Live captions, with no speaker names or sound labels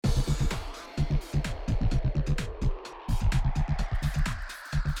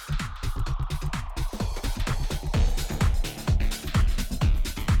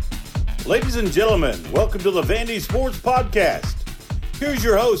Ladies and gentlemen, welcome to the Vandy Sports Podcast. Here's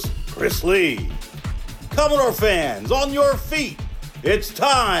your host, Chris Lee. Commodore fans, on your feet. It's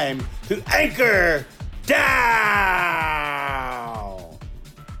time to anchor down.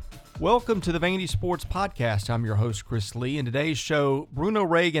 Welcome to the Vandy Sports Podcast. I'm your host, Chris Lee. In today's show, Bruno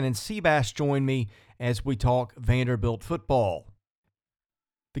Reagan and Seabass join me as we talk Vanderbilt football.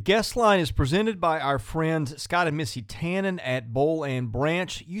 The guest line is presented by our friends Scott and Missy Tannen at Boll and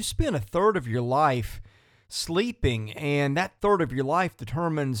Branch. You spend a third of your life sleeping, and that third of your life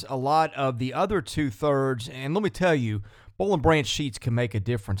determines a lot of the other two-thirds. And let me tell you, Boll and Branch sheets can make a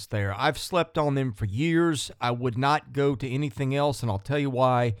difference there. I've slept on them for years. I would not go to anything else, and I'll tell you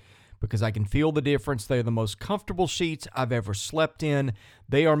why. Because I can feel the difference. They're the most comfortable sheets I've ever slept in.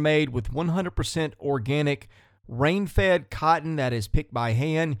 They are made with 100% organic rain-fed cotton that is picked by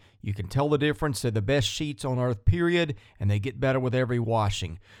hand. You can tell the difference. They're the best sheets on earth, period, and they get better with every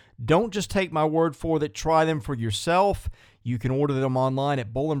washing. Don't just take my word for it. Try them for yourself. You can order them online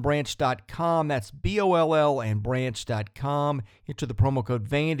at bollandbranch.com. That's B-O-L-L and branch.com. Enter the promo code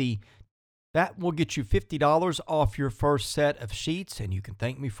Vandy. That will get you $50 off your first set of sheets, and you can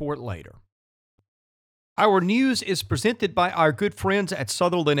thank me for it later. Our news is presented by our good friends at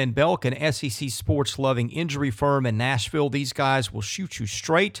Sutherland & Belk, an SEC sports-loving injury firm in Nashville. These guys will shoot you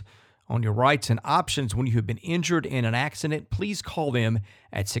straight on your rights and options when you have been injured in an accident. Please call them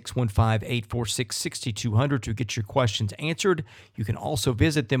at 615-846-6200 to get your questions answered. You can also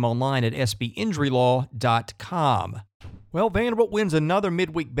visit them online at sbinjurylaw.com. Well, Vanderbilt wins another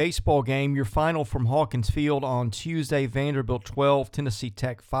midweek baseball game. Your final from Hawkins Field on Tuesday, Vanderbilt 12, Tennessee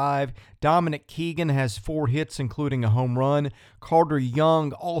Tech 5. Dominic Keegan has 4 hits, including a home run. Carter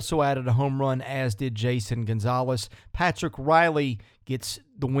Young also added a home run, as did Jason Gonzalez. Patrick Riley gets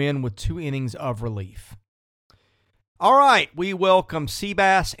the win with 2 innings of relief. All right, we welcome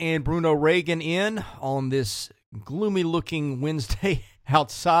Seabass and Bruno Reagan in on this gloomy-looking Wednesday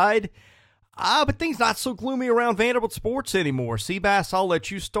outside. But things not so gloomy around Vanderbilt sports anymore. Seabass, I'll let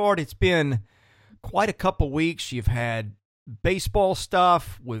you start. It's been quite a couple weeks. You've had baseball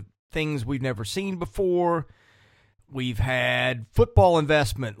stuff with things we've never seen before. We've had football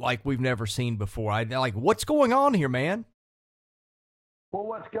investment like we've never seen before. What's going on here, man? Well,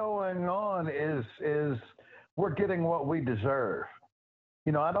 what's going on is we're getting what we deserve.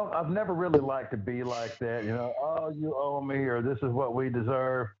 You know, I've never really liked to be like that. You know, oh, you owe me, or this is what we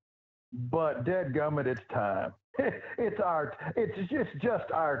deserve. But dadgummit, it's time. It's just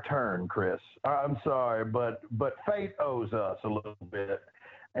our turn, Chris. I'm sorry, but fate owes us a little bit.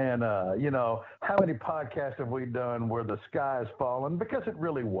 And you know, how many podcasts have we done where the sky's fallen? Because it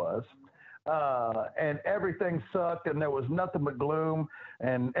really was. And everything sucked, and there was nothing but gloom,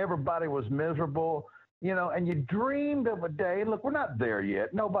 and everybody was miserable. You know, and you dreamed of a day. Look, we're not there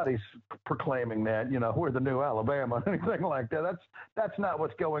yet. Nobody's proclaiming that, you know, we're the new Alabama, anything like that. That's not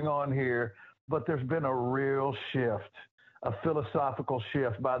what's going on here. But there's been a real shift, a philosophical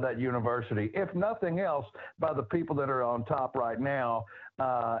shift by that university, if nothing else, by the people that are on top right now.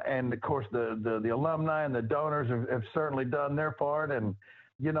 And, of course, the alumni and the donors have certainly done their part. And,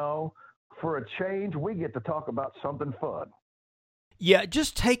 you know, for a change, we get to talk about something fun. Yeah,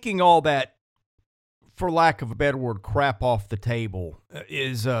 just taking all that, for lack of a better word, crap off the table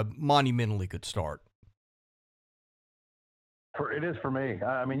is a monumentally good start. It is for me.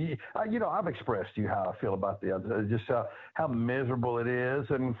 I mean, you know, I've expressed to you how I feel about the other, just how miserable it is.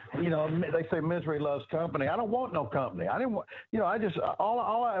 And, you know, they say misery loves company. I don't want no company. I didn't want, you know,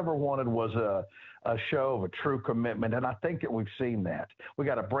 all I ever wanted was a show of a true commitment. And I think that we've seen that. We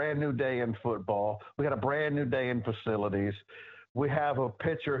got a brand new day in football. We got a brand new day in facilities. We have a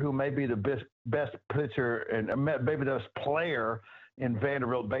pitcher who may be the best pitcher and maybe the best player in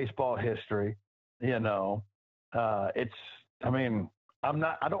Vanderbilt baseball history. You know, I don't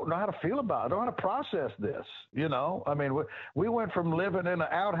know how to feel about it. I don't know how to process this. You know, I mean, we went from living in an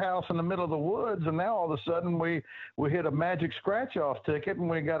outhouse in the middle of the woods, and now all of a sudden we hit a magic scratch-off ticket, and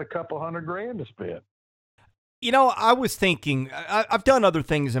we got a couple $100,000 to spend. You know, I was thinking, I've done other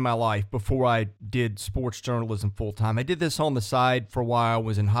things in my life before I did sports journalism full-time. I did this on the side for a while. I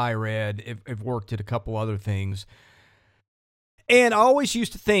was in higher ed. I've worked at a couple other things. And I always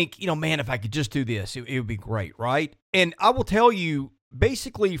used to think, you know, man, if I could just do this, it would be great, right? And I will tell you,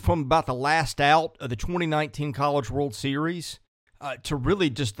 basically from about the last out of the 2019 College World Series to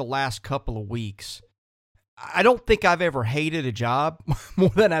really just the last couple of weeks, I don't think I've ever hated a job more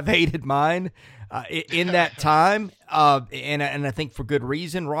than I've hated mine in that time, and I think for good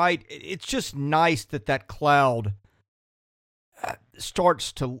reason, right? It's just nice that cloud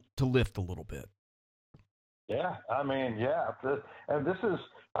starts to lift a little bit. Yeah, I mean, yeah. And this is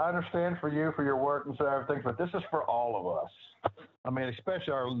I understand for you, for your work and so everything, but this is for all of us. I mean,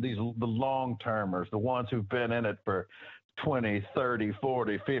 especially the long-termers, the ones who've been in it for 20, 30,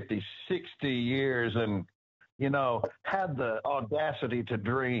 40, 50, 60 years and, had the audacity to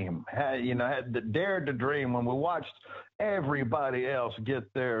dream, had the dared to dream when we watched everybody else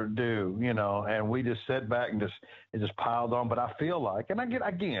get their due, and we just sat back and it just piled on. But I feel like, and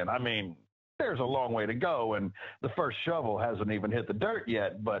I mean, there's a long way to go, and the first shovel hasn't even hit the dirt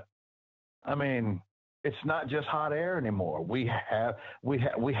yet. But I mean, it's not just hot air anymore. We have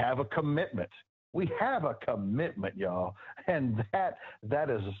a commitment. We have a commitment, y'all, and that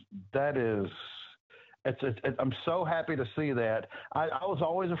is. I'm so happy to see that. I was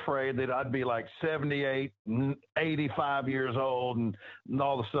always afraid that I'd be like 78, 85 years old, and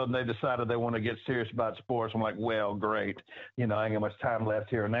all of a sudden they decided they want to get serious about sports. I'm like, well, great. I ain't got much time left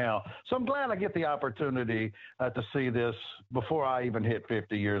here now. So I'm glad I get the opportunity to see this before I even hit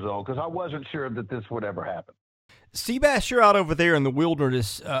 50 years old, because I wasn't sure that this would ever happen. Seabass, you're out over there in the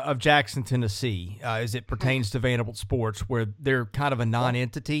wilderness of Jackson, Tennessee, as it pertains to Vanderbilt sports, where they're kind of a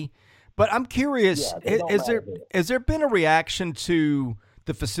non-entity. But I'm curious, has there been a reaction to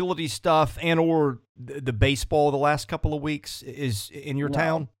the facility stuff and or the baseball the last couple of weeks is in your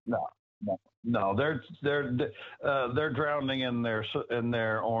town? No. They're drowning in their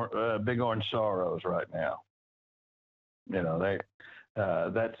big orange sorrows right now.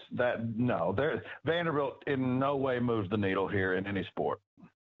 Vanderbilt in no way moves the needle here in any sport,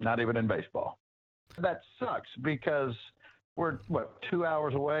 not even in baseball. That sucks because we're 2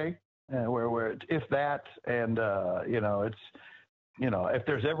 hours away. Where if that, and it's if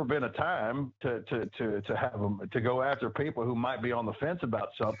there's ever been a time to have them to go after people who might be on the fence about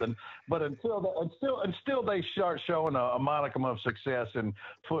something, but until they start showing a modicum of success in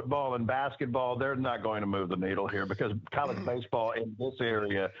football and basketball, they're not going to move the needle here, because college baseball in this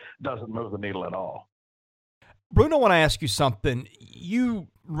area doesn't move the needle at all. Bruno, I want to ask you something. You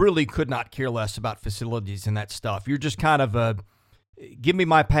really could not care less about facilities and that stuff. You're just kind of a give me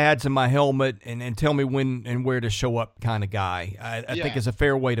my pads and my helmet and tell me when and where to show up kind of guy. I think is a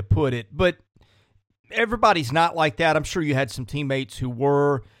fair way to put it. But everybody's not like that. I'm sure you had some teammates who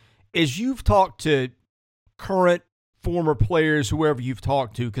were. As you've talked to current, former players, whoever you've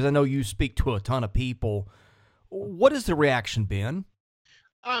talked to, because I know you speak to a ton of people, what has the reaction been?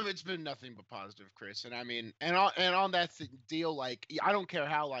 It's been nothing but positive, Chris. And I mean, and on that deal, like, I don't care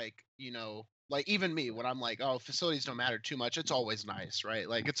how, like, like even me, when I'm like, oh, facilities don't matter too much, it's always nice, right?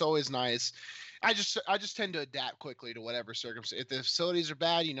 Like, it's always nice. I just tend to adapt quickly to whatever circumstance. If the facilities are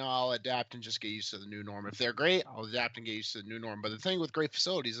bad, I'll adapt and just get used to the new norm. If they're great, I'll adapt and get used to the new norm. But the thing with great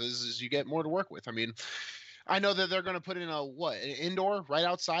facilities is you get more to work with. I mean, I know that they're going to put in an indoor right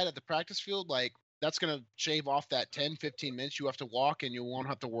outside at the practice field. Like, that's going to shave off that 10, 15 minutes you have to walk, and you won't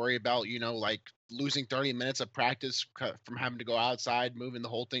have to worry about, like losing 30 minutes of practice from having to go outside, moving the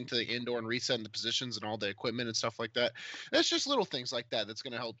whole thing to the indoor and resetting the positions and all the equipment and stuff like that. It's just little things like that that's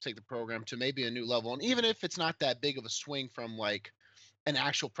going to help take the program to maybe a new level. And even if it's not that big of a swing from like an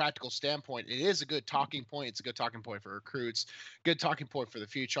actual practical standpoint, it is a good talking point. It's a good talking point for recruits, good talking point for the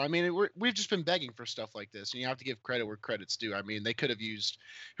future. I mean, we've just been begging for stuff like this, and you have to give credit where credit's due. I mean, they could have used,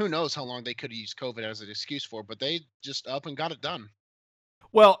 who knows how long they could have used COVID as an excuse for, but they just up and got it done.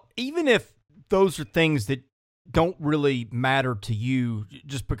 Well, even if those are things that don't really matter to you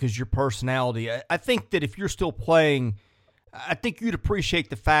just because your personality, I think that if you're still playing, I think you'd appreciate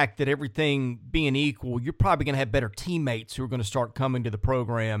the fact that everything being equal, you're probably going to have better teammates who are going to start coming to the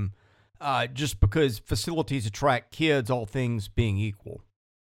program just because facilities attract kids, all things being equal.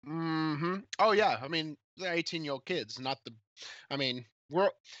 Mm-hmm. Oh, yeah. I mean, they're 18-year-old kids,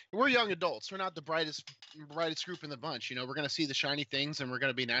 we're young adults. We're not the brightest group in the bunch. We're going to see the shiny things, and we're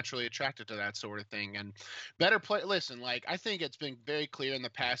going to be naturally attracted to that sort of thing. And better play. Listen, like, I think it's been very clear in the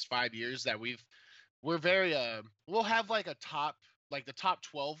past 5 years that we're very we'll have like the top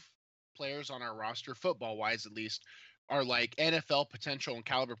 12 players on our roster, football wise at least, are like NFL potential and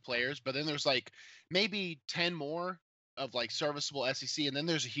caliber players, but then there's like maybe 10 more of like serviceable SEC, and then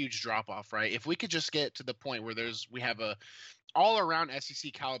there's a huge drop off, right? If we could just get to the point where we have a all around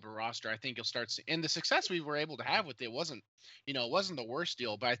SEC caliber roster, I think you'll start seeing, and the success we were able to have with it wasn't the worst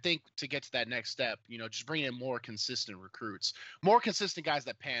deal, but I think to get to that next step, just bringing in more consistent recruits, more consistent guys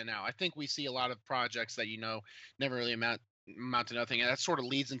that pan out. I think we see a lot of projects that, never really amount to nothing. And that sort of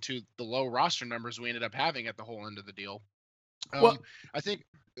leads into the low roster numbers we ended up having at the whole end of the deal. I think,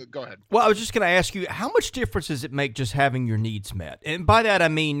 go ahead. Well, I was just going to ask you, how much difference does it make just having your needs met? And by that, I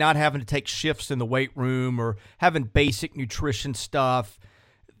mean not having to take shifts in the weight room or having basic nutrition stuff.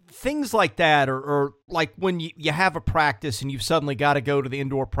 things like that, or like when you have a practice and you've suddenly got to go to the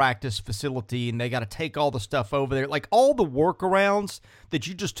indoor practice facility and they got to take all the stuff over there, like all the workarounds that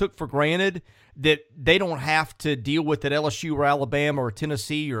you just took for granted that they don't have to deal with at LSU or Alabama or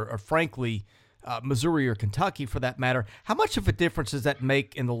Tennessee or frankly, Missouri or Kentucky for that matter. How much of a difference does that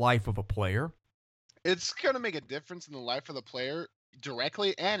make in the life of a player? It's going to make a difference in the life of the player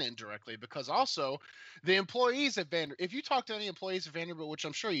directly and indirectly, because also the employees at Vanderbilt, if you talk to any employees at Vanderbilt, which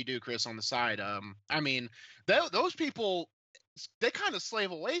I'm sure you do, Chris, on the side, I mean, those people, they kind of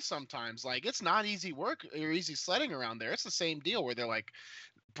slave away sometimes. Like, it's not easy work or easy sledding around there. It's the same deal where they're like,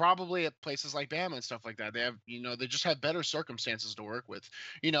 probably at places like Bama and stuff like that, they have, they just have better circumstances to work with,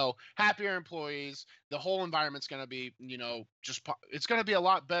 happier employees. The whole environment's going to be, it's going to be a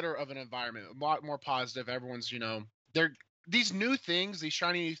lot better of an environment, a lot more positive. Everyone's, they're these new things, these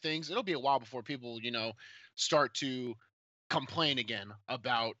shiny new things. It'll be a while before people, start to complain again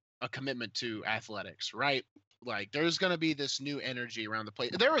about a commitment to athletics, right? Like, there's going to be this new energy around the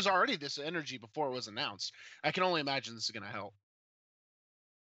place. There was already this energy before it was announced. I can only imagine this is going to help.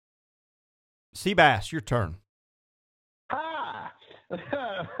 Seabass, your turn. Hi.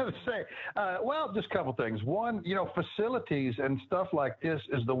 Well, just a couple things. One, facilities and stuff like this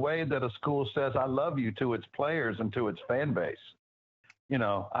is the way that a school says "I love you" to its players and to its fan base.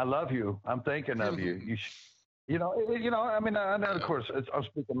 I love you. I'm thinking of you. I mean, I know, of course, I'm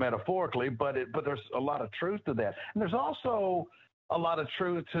speaking metaphorically, but there's a lot of truth to that, and there's also a lot of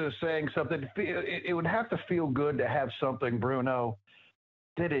truth to saying something. It would have to feel good to have something, Bruno,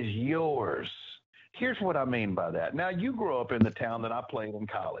 that is yours. Here's what I mean by that. Now, you grew up in the town that I played in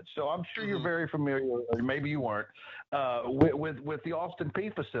college, so I'm sure you're very familiar, or maybe you weren't, with the Austin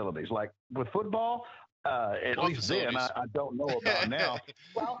Peay facilities. Like with football, at least then, I don't know about now.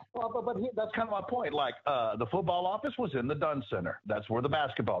 But that's kind of my point. Like the football office was in the Dunn Center. That's where the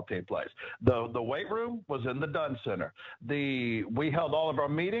basketball team plays. The weight room was in the Dunn Center. We held all of our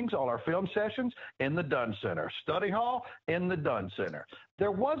meetings, all our film sessions in the Dunn Center. Study hall in the Dunn Center.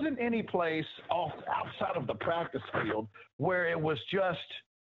 There wasn't any place outside of the practice field where it was just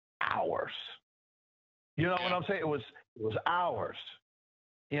ours. You know what I'm saying? It was ours.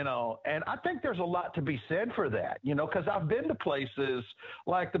 And I think there's a lot to be said for that, because I've been to places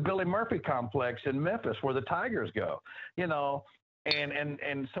like the Billy Murphy complex in Memphis where the Tigers go,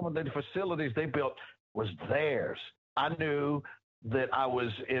 and some of the facilities they built was theirs. I knew that I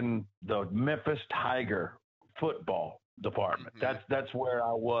was in the Memphis Tiger football department. That's where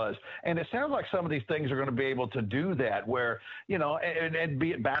I was. And it sounds like some of these things are going to be able to do that where, and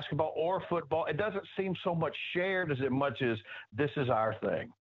be it basketball or football, it doesn't seem so much shared as much as this is our thing.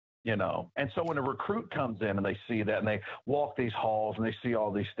 And so when a recruit comes in and they see that and they walk these halls and they see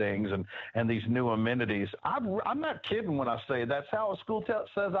all these things and these new amenities, I'm not kidding when I say that's how a school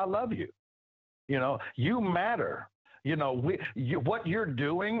says I love you. You matter. What you're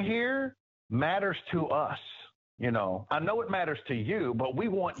doing here matters to us. I know it matters to you, but we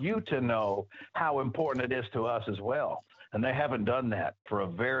want you to know how important it is to us as well. And they haven't done that for a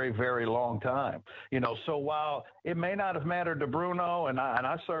very, very long time. So while it may not have mattered to Bruno, and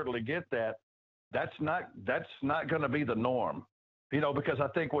I certainly get that, that's not going to be the norm. Because I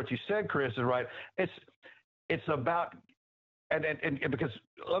think what you said, Chris, is right. It's about and because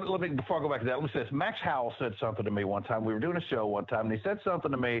let me before I go back to that, let me say this. Max Howell said something to me one time. We were doing a show one time, and he said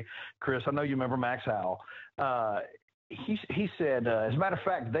something to me, Chris. I know you remember Max Howell. He said, as a matter of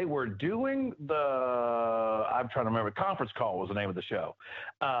fact, they were doing I'm trying to remember, conference call was the name of the show.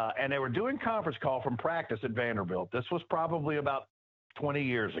 And they were doing conference call from practice at Vanderbilt. This was probably about 20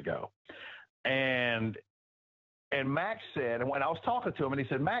 years ago. And Max said, and when I was talking to him, and he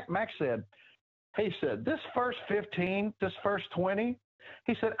said, Max said, he said, this first 15, this first 20,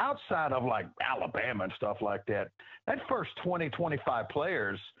 he said, outside of like Alabama and stuff like that first 20, 25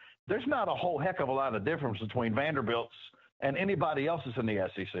 players, there's not a whole heck of a lot of difference between Vanderbilt's and anybody else's in the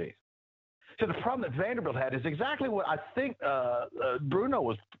SEC. So the problem that Vanderbilt had is exactly what I think Bruno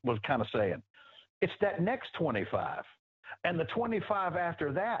was kind of saying. It's that next 25 and the 25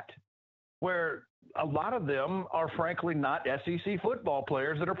 after that, where a lot of them are frankly not SEC football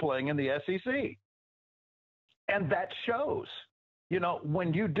players that are playing in the SEC. And that shows.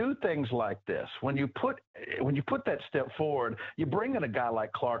 When you do things like this, when you put that step forward, you bring in a guy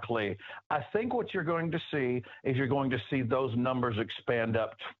like Clark Lea, I think what you're going to see is you're going to see those numbers expand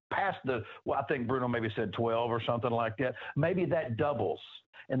up past I think Bruno maybe said 12 or something like that. Maybe that doubles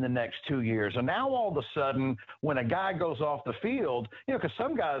in the next 2 years. And now all of a sudden, when a guy goes off the field, because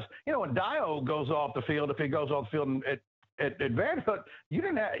some guys, when Dio goes off the field, if he goes off the field at Vanderbilt,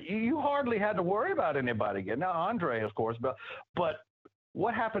 you hardly had to worry about anybody again. Now Andre, of course, but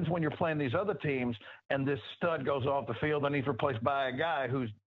What happens when you're playing these other teams and this stud goes off the field and he's replaced by a guy who's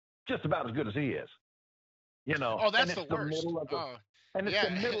just about as good as he is? You know, Oh, that's and it's the worst. and it's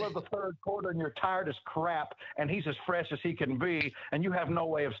the middle of the third quarter, and you're tired as crap, and he's as fresh as he can be, and you have no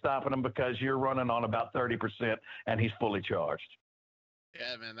way of stopping him because you're running on about 30%, and he's fully charged.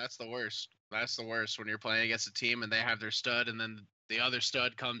 Yeah, man, that's the worst. That's the worst when you're playing against a team and they have their stud, and then the other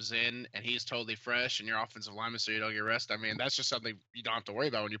stud comes in and he's totally fresh, and your offensive lineman, so you don't get rest. I mean, that's just something you don't have to worry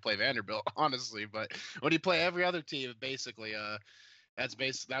about when you play Vanderbilt, honestly. But when you play every other team, basically, that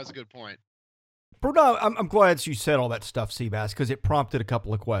was a good point. Bruno, I'm glad you said all that stuff, Seabass, because it prompted a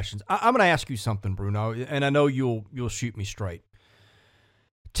couple of questions. I'm going to ask you something, Bruno, and I know you'll shoot me straight.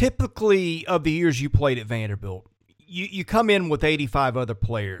 Typically, of the years you played at Vanderbilt, you come in with 85 other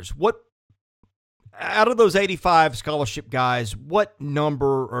players. What out of those 85 scholarship guys, what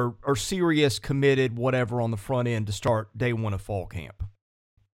number are serious, committed, whatever on the front end to start day one of fall camp?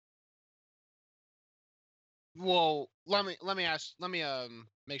 Well, let me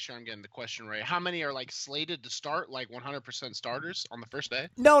make sure I'm getting the question right. How many are like slated to start, like 100% starters on the first day?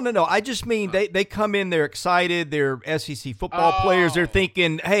 No. I just mean they come in, they're excited, they're SEC football players. They're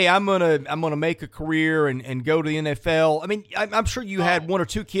thinking, hey, I'm gonna make a career and go to the NFL. I mean, I'm sure you had one or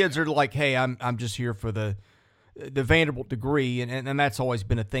two kids that are like, hey, I'm just here for the Vanderbilt degree, and that's always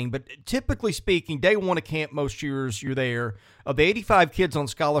been a thing. But typically speaking, day one of camp, most years you're there. Of the 85 kids on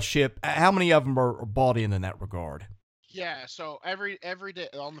scholarship, how many of them are bought in that regard? Yeah, so every day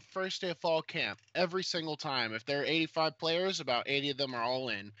on the first day of fall camp, every single time, if there are 85 players, about 80 of them are all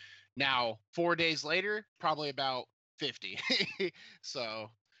in. Now, 4 days later, probably about 50. So,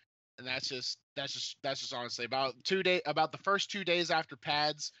 and that's just honestly about the first 2 days after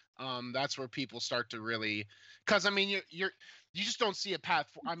pads. That's where people start to really, because I mean you just don't see a path.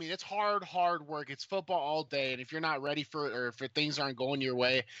 I mean, it's hard work. It's football all day, and if you're not ready for it, or if things aren't going your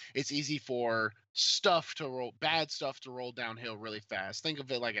way, it's easy for bad stuff to roll downhill really fast. Think of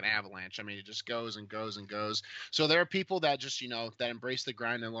it like an avalanche. I mean, it just goes and goes and goes. So there are people that just, that embrace the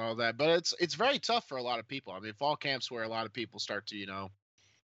grind and all that, but it's very tough for a lot of people. I mean, fall camp's where a lot of people start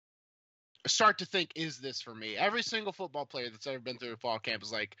to think, is this for me? Every single football player that's ever been through a fall camp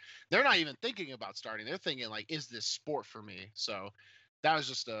is like, they're not even thinking about starting. They're thinking like, is this sport for me? So that was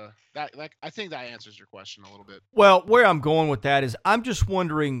just I think that answers your question a little bit. Well, where I'm going with that is I'm just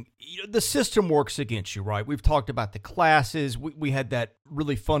wondering, the system works against you, right? We've talked about the classes. We had that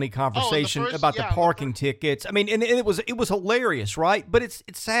really funny conversation about the parking tickets. I mean, and it was hilarious, right? But it's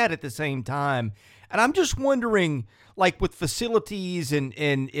sad at the same time. And I'm just wondering, like with facilities and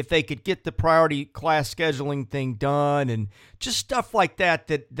if they could get the priority class scheduling thing done and just stuff like that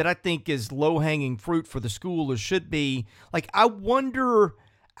I think is low-hanging fruit for the school, or should be. Like, I wonder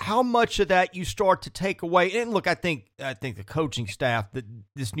how much of that you start to take away. And look, I think the coaching staff, that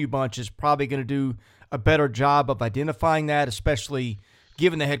this new bunch is probably going to do a better job of identifying that, especially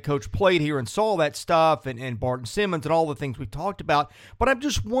given the head coach played here and saw that stuff, and Barton Simmons and all the things we talked about. But I'm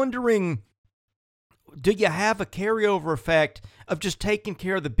just wondering, do you have a carryover effect of just taking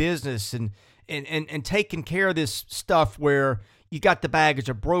care of the business and taking care of this stuff where you got the baggage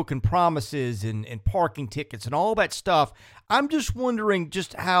of broken promises and parking tickets and all that stuff? I'm just wondering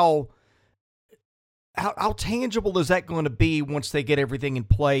just how tangible is that going to be once they get everything in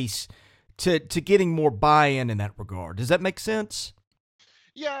place to getting more buy-in in that regard. Does that make sense?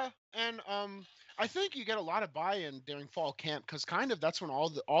 Yeah, and I think you get a lot of buy-in during fall camp, because kind of that's when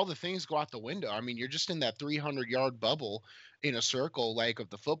all the things go out the window. I mean, you're just in that 300-yard bubble in a circle, like of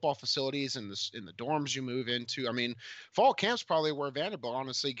the football facilities and in the dorms you move into. I mean, fall camp's probably where Vanderbilt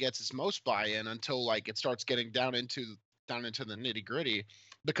honestly gets its most buy-in until like it starts getting down into the nitty-gritty,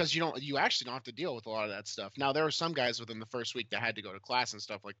 because you actually don't have to deal with a lot of that stuff. Now, there are some guys within the first week that had to go to class and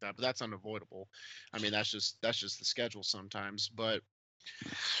stuff like that, but that's unavoidable. I mean, that's just the schedule sometimes, but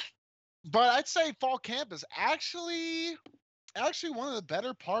I'd say fall camp is actually one of the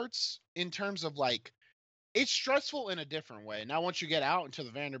better parts in terms of like, it's stressful in a different way. Now, once you get out into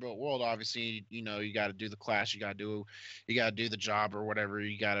the Vanderbilt world, obviously, you got to do the class, you got to do the job or whatever.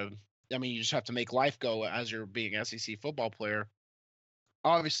 You just have to make life go as you're being an SEC football player.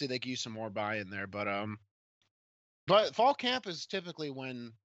 Obviously, they give you some more buy-in there, but fall camp is typically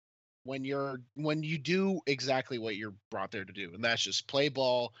when you do exactly what you're brought there to do, and that's just play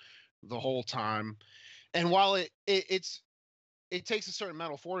ball the whole time. And while it takes a certain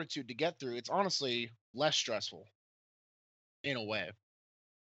mental fortitude to get through, it's honestly less stressful in a way.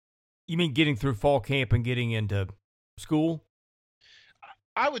 You mean getting through fall camp and getting into school?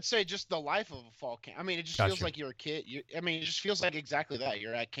 I would say just the life of a fall camp. I mean, it just feels Gotcha. like you're a kid. It just feels like exactly that.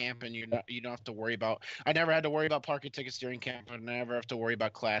 You're at camp and you don't have to worry about. I never had to worry about parking tickets during camp. I never have to worry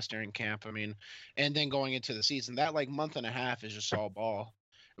about class during camp. I mean, and then going into the season, that like month and a half is just all ball.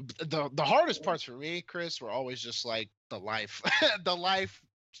 The hardest parts for me, Chris, were always just like the life, the life,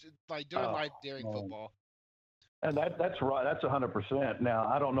 like doing life during football. And that's right. That's 100%. Now,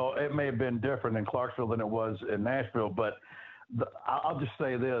 I don't know. It may have been different in Clarksville than it was in Nashville, but I'll just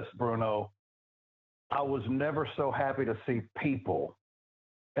say this, Bruno. I was never so happy to see people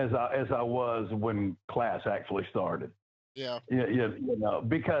as I was when class actually started. Yeah. You know,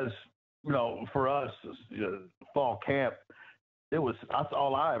 because, you know, for us, fall camp, that's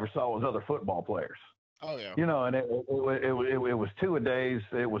all I ever saw was other football players. Oh yeah. You know, and it was 2 a days.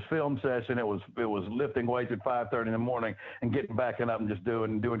 It was film session. It was lifting weights at 5:30 in the morning and getting back up and just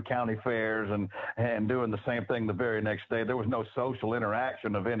doing county fairs and doing the same thing the very next day. There was no social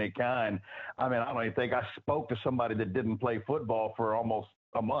interaction of any kind. I mean, I don't even think I spoke to somebody that didn't play football for almost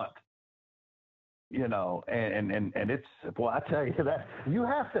a month. You know, and it's, well, I tell you that you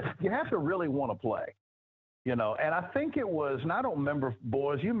have to really want to play. You know, and I think it was, and I don't remember,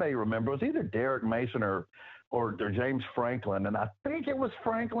 boys, you may remember, it was either Derek Mason or James Franklin. And I think it was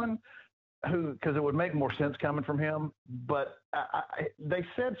Franklin because it would make more sense coming from him. But they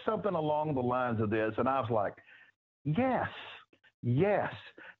said something along the lines of this, and I was like, yes. He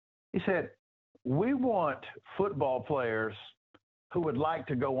said, we want football players who would like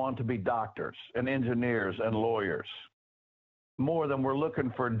to go on to be doctors and engineers and lawyers, more than we're looking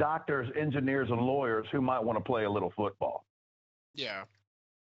for doctors, engineers, and lawyers who might want to play a little football. Yeah.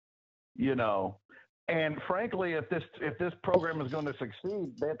 You know, and frankly, if this program is going to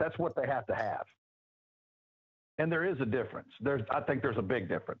succeed, that's what they have to have. And there is a difference. I think there's a big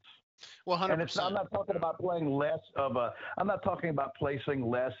difference. Well, 100%. And I'm not talking about I'm not talking about placing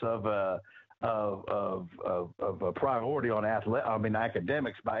less of a priority on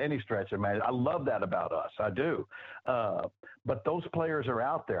academics by any stretch of imagination. I love that about us. I do. But those players are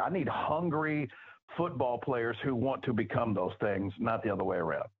out there. I need hungry football players who want to become those things, not the other way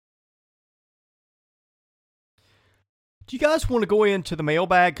around. Do you guys want to go into the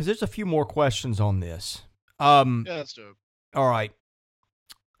mailbag? Because there's a few more questions on this. Yeah, let's do it. All right.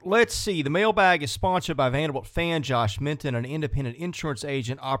 Let's see. The mailbag is sponsored by Vanderbilt fan Josh Minton, an independent insurance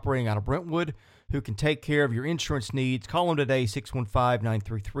agent operating out of Brentwood who can take care of your insurance needs. Call him today,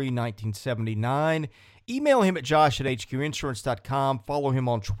 615-933-1979. Email him at josh@hqinsurance.com. Follow him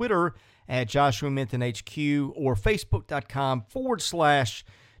on Twitter at Joshua Minton HQ or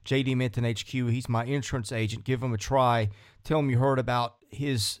Facebook.com/JD Minton HQ. He's my insurance agent. Give him a try. Tell him you heard about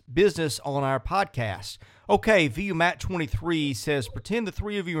his business on our podcast. Okay, VU Matt 23 says, pretend the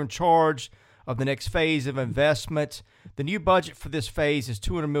three of you are in charge of the next phase of investment. The new budget for this phase is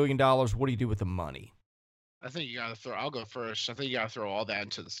 $200 million. What do you do with the money? I think you got to I'll go first. I think you got to throw all that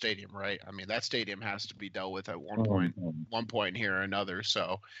into the stadium, right? I mean, that stadium has to be dealt with at one point here or another.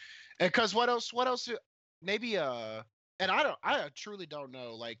 So, because what else? Maybe, and I truly don't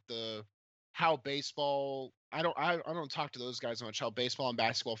know, like how baseball, I don't talk to those guys much, how baseball and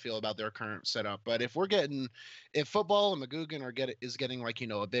basketball feel about their current setup. But if football and McGugin is getting like,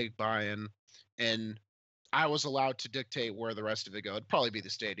 a big buy-in, and I was allowed to dictate where the rest of it go, it'd probably be the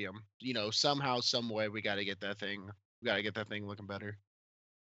stadium. Somehow, some way, we got to get that thing looking better.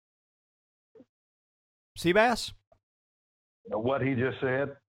 Seabass? What he just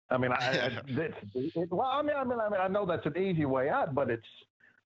said. I mean, I know that's an easy way out, but it's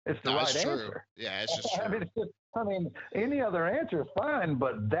the right answer. Yeah, it's just true. I mean, any other answer is fine,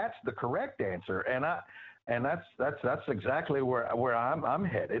 but that's the correct answer, and that's exactly where I'm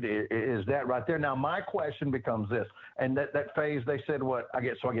headed. Is that right there? Now, my question becomes this, and that phase they said I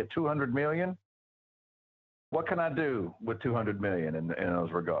get $200 million. What can I do with $200 million in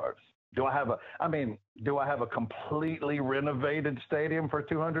those regards? Do I have a completely renovated stadium for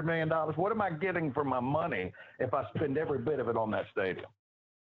 $200 million? What am I getting for my money if I spend every bit of it on that stadium?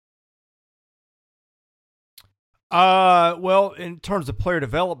 Well, in terms of player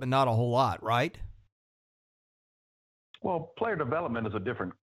development, not a whole lot, right? Well, player development is a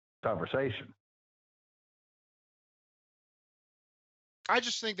different conversation. I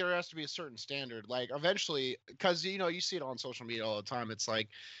just think there has to be a certain standard. Like eventually, because you see it on social media all the time. It's like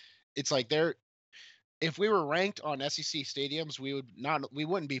if we were ranked on SEC stadiums, we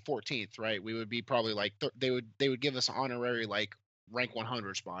wouldn't be 14th, right? We would be probably like they would give us an honorary like rank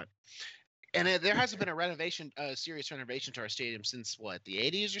 100 spot. And there hasn't been a serious renovation to our stadium since the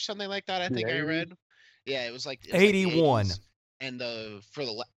 80s or something like that. I think I read. Yeah, it was like 81. and the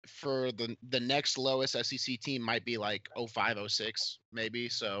next lowest SEC team might be like 05, 06 maybe.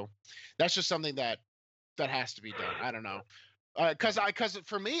 So that's just something that has to be done. I don't know, because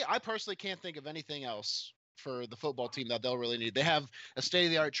for me, I personally can't think of anything else for the football team that they'll really need. They have a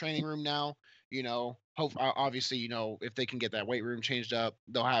state-of-the-art training room now. Obviously, if they can get that weight room changed up,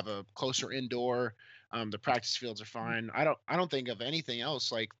 they'll have a closer indoor. The practice fields are fine. I don't think of anything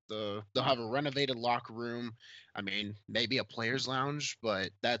else. Like they'll have a renovated locker room. I mean, maybe a players lounge,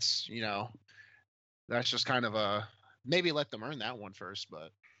 but that's just kind of maybe let them earn that one first.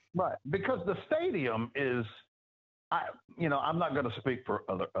 But right, because the stadium is, I'm not going to speak for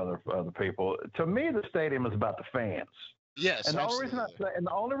other people. To me, the stadium is about the fans. Yes, and the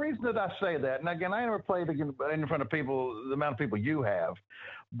only reason that I say that, and again, I never played in front of people, the amount of people you have,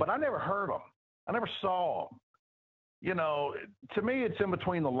 but I never heard them. I never saw them. To me, it's in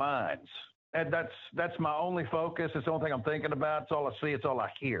between the lines, and that's my only focus. It's the only thing I'm thinking about. It's all I see. It's all I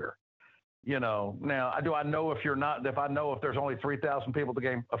hear. Now, do I know if I know if there's only 3,000 people at the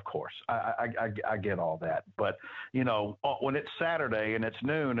game? Of course, I get all that. But, when it's Saturday and it's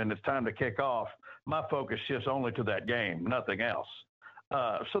noon and it's time to kick off, my focus shifts only to that game, nothing else.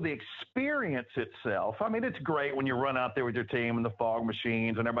 So the experience itself, I mean, it's great when you run out there with your team and the fog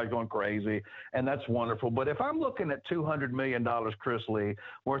machines and everybody's going crazy, and that's wonderful. But if I'm looking at $200 million, Chris Lee,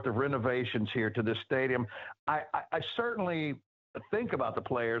 worth of renovations here to this stadium, I certainly think about the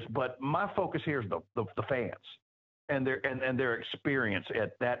players, but my focus here is the fans and their experience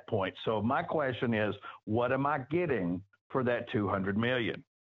at that point. So my question is, what am I getting for that $200 million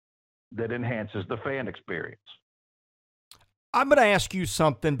that enhances the fan experience? I'm going to ask you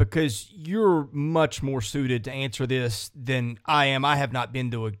something because you're much more suited to answer this than I am. I have not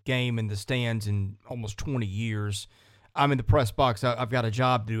been to a game in the stands in almost 20 years. I'm in the press box. I've got a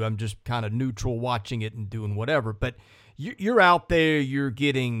job to do. I'm just kind of neutral watching it and doing whatever. But you're out there, you're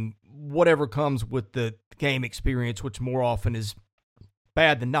getting whatever comes with the game experience, which more often is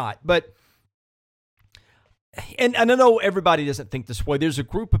bad than not. But and I know everybody doesn't think this way. There's a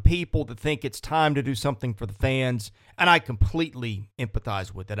group of people that think it's time to do something for the fans, and I completely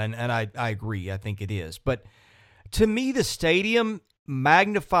empathize with it, and I agree. I think it is. But to me, the stadium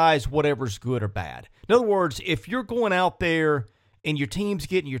magnifies whatever's good or bad. In other words, if you're going out there and your team's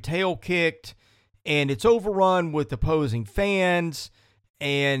getting your tail kicked and it's overrun with opposing fans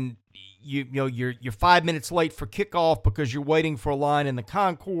and you're 5 minutes late for kickoff because you're waiting for a line in the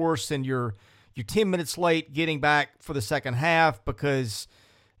concourse and you're 10 minutes late getting back for the second half because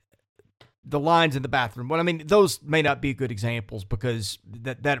the line's in the bathroom. Well, I mean, those may not be good examples because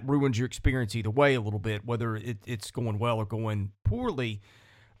that ruins your experience either way a little bit, whether it's going well or going poorly.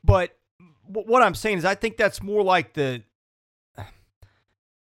 But what I'm saying is I think that's more like I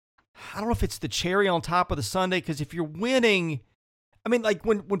don't know if it's the cherry on top of the sundae, because if you're winning, I mean, like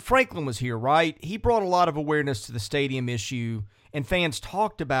when Franklin was here, right? He brought a lot of awareness to the stadium issue, and fans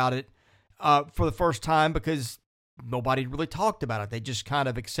talked about it for the first time because nobody really talked about it. They just kind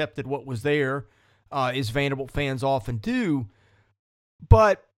of accepted what was there, as Vanderbilt fans often do.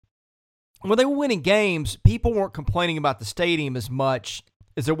 But when they were winning games, people weren't complaining about the stadium as much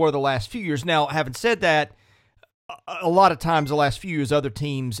as they were the last few years. Now, having said that, a lot of times the last few years, other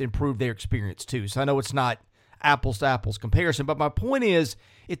teams improved their experience too. So I know it's not apples to apples comparison, but my point is,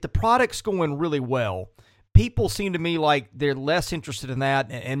 if the product's going really well, people seem to me like they're less interested in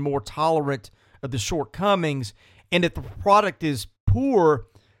that and more tolerant of the shortcomings. And if the product is poor,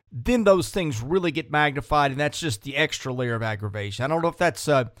 then those things really get magnified, and that's just the extra layer of aggravation. I don't know if that's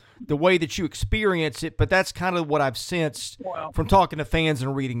the way that you experience it, but that's kind of what I've sensed from talking to fans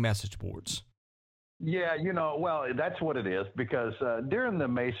and reading message boards. Yeah, that's what it is, because during the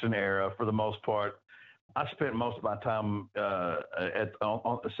Mason era, for the most part, I spent most of my time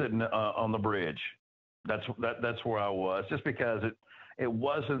sitting on the bridge. That's where I was, just because it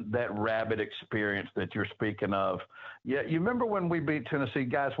wasn't that rabid experience that you're speaking of. Yeah, you remember when we beat Tennessee,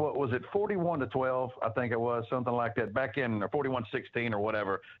 guys? What was it, 41-12? I think it was something like that back in, or 41-16 or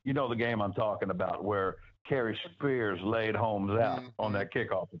whatever. You know the game I'm talking about, where Kerry Spears laid Holmes out on that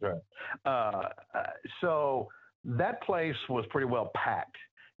kickoff return. So that place was pretty well packed.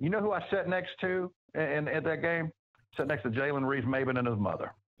 You know who I sat next to at that game? Sat next to Jalen Reeves-Maben and his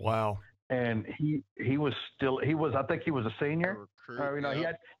mother. Wow. And he was I think he was a senior.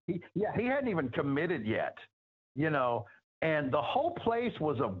 He hadn't even committed yet, and the whole place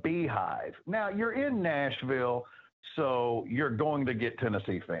was a beehive. Now, you're in Nashville, so you're going to get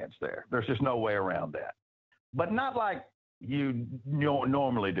Tennessee fans there. There's just no way around that. But not like you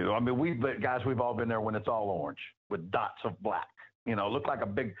normally do. I mean, we've all been there when it's all orange with dots of black. Looked like a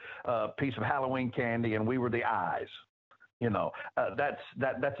big piece of Halloween candy, and we were the eyes.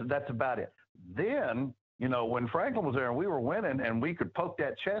 That's about it. Then, when Franklin was there and we were winning and we could poke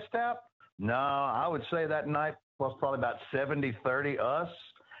that chest out, no, I would say that night was probably about 70-30 us.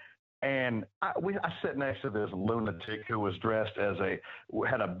 And I sat next to this lunatic who was dressed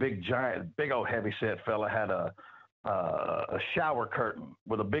had a big old heavy set fella, had a shower curtain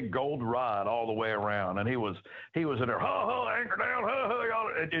with a big gold rod all the way around, and he was in there, anchor down, y'all.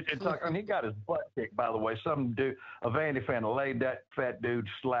 And he got his butt kicked, by the way. Some dude, a Vandy fan, laid that fat dude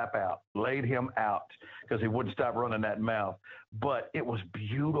laid him out because he wouldn't stop running that mouth. But it was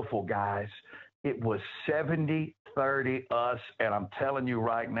beautiful, guys. It was 70-30 us, and I'm telling you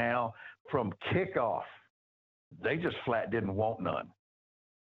right now, from kickoff, they just flat didn't want none.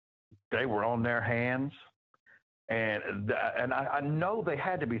 They were on their hands. And I know they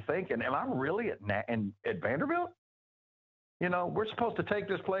had to be thinking, am I really at Vanderbilt? We're supposed to take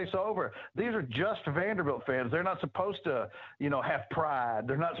this place over. These are just Vanderbilt fans. They're not supposed to, have pride.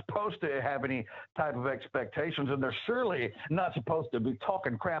 They're not supposed to have any type of expectations, and they're surely not supposed to be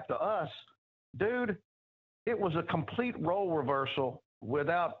talking crap to us. Dude, it was a complete role reversal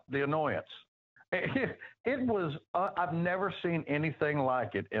without the annoyance. It was, I've never seen anything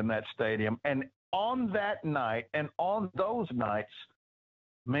like it in that stadium. And on that night and on those nights,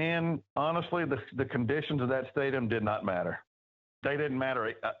 man, honestly, the conditions of that stadium did not matter. They didn't matter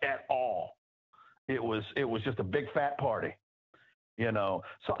at all. It was just a big fat party,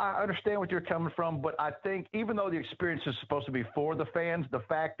 So I understand what you're coming from, but I think even though the experience is supposed to be for the fans, the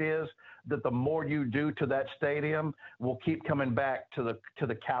fact is that the more you do to that stadium will keep coming back to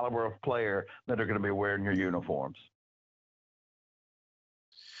the caliber of player that are going to be wearing your uniforms.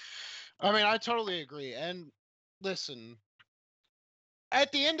 I mean, I totally agree. And listen,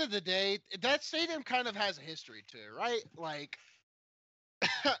 at the end of the day, that stadium kind of has a history to it, right? Like,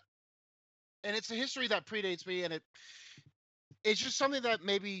 and it's a history that predates me, and it's just something that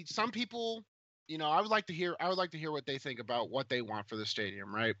maybe some people, I would like to hear what they think about what they want for the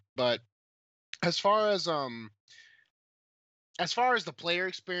stadium, right? But as far as the player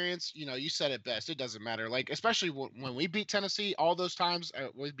experience, you said it best. It doesn't matter. Like, especially when we beat Tennessee, all those times,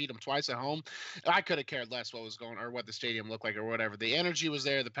 we beat them twice at home. I could have cared less what was going or what the stadium looked like or whatever. The energy was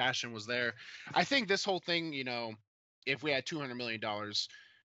there. The passion was there. I think this whole thing, if we had $200 million,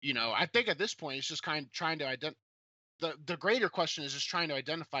 I think at this point it's just kind of trying to identify. The greater question is just trying to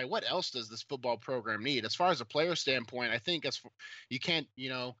identify what else does this football program need. As far as a player standpoint, I think you can't,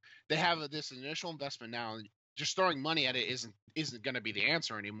 they have this initial investment now. Just throwing money at it isn't going to be the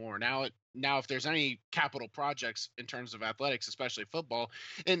answer anymore. Now, if there's any capital projects in terms of athletics, especially football,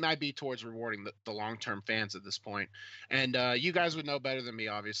 it might be towards rewarding the long-term fans at this point. And you guys would know better than me,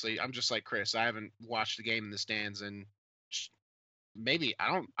 obviously. I'm just like Chris. I haven't watched the game in the stands, and maybe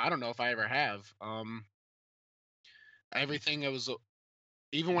I don't know if I ever have. Everything that was,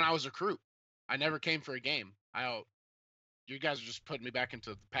 even when I was a recruit, I never came for a game. You guys are just putting me back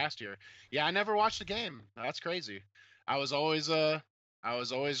into the past here. Yeah, I never watched a game. That's crazy. I was always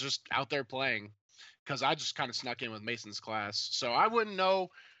just out there playing because I just kind of snuck in with Mason's class. So I wouldn't know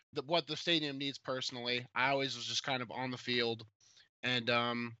what the stadium needs personally. I always was just kind of on the field, and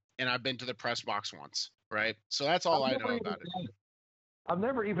I've been to the press box once, right? So that's all I know about it. I've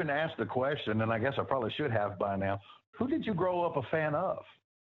never even asked the question, and I guess I probably should have by now. Who did you grow up a fan of?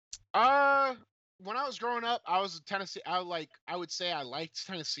 When I was growing up, I was a Tennessee. I would say I liked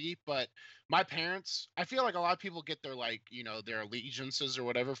Tennessee, but my parents, I feel like a lot of people get their their allegiances or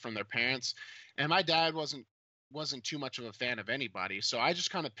whatever from their parents, and my dad wasn't too much of a fan of anybody. So I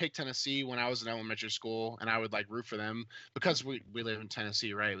just kind of picked Tennessee when I was in elementary school, and I would root for them because we live in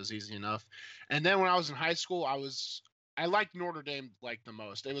Tennessee, right? It was easy enough. And then when I was in high school, I liked Notre Dame the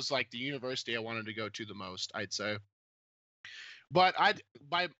most. It was the university I wanted to go to the most, I'd say. But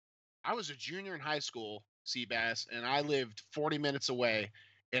I was a junior in high school, Seabass, and I lived 40 minutes away,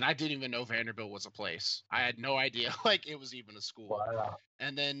 and I didn't even know Vanderbilt was a place. I had no idea it was even a school. Wow.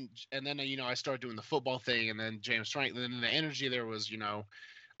 And then I started doing the football thing, and then James Franklin, and the energy there was,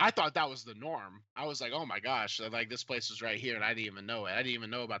 I thought that was the norm. I was like, oh my gosh, this place is right here, and I didn't even know it. I didn't even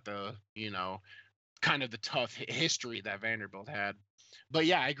know about the, kind of the tough history that Vanderbilt had. But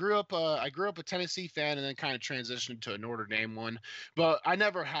yeah, I grew up a Tennessee fan and then kind of transitioned to a Notre Dame one. But I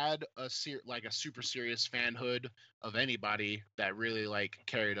never had a super serious fanhood of anybody that really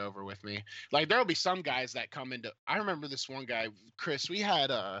carried over with me. There'll be some guys that come into. I remember this one guy, Chris. We had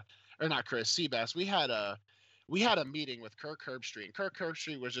or not Chris, Seabass. We had a meeting with Kirk Herbstreit. And Kirk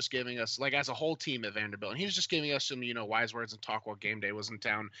Herbstreit was just giving us, as a whole team at Vanderbilt, and he was just giving us some, wise words and talk while game day was in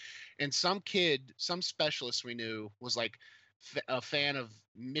town. And some specialist we knew was a fan of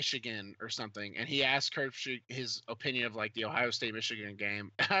Michigan or something, and he asked Herbstreit his opinion of like the Ohio State Michigan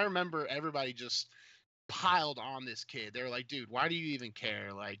game. I remember everybody just piled on this kid. They were like, "Dude, why do you even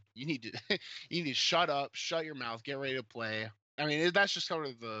care? Like, you need to you need to shut up, shut your mouth, get ready to play." I mean, that's just sort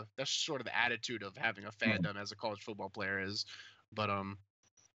of the attitude of having a fandom as a college football player is. But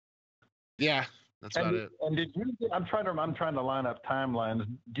yeah, that's about it. And did you? I'm trying to line up timelines.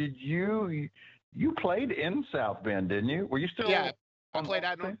 Did you played in South Bend, didn't you? Were you still? Yeah, I played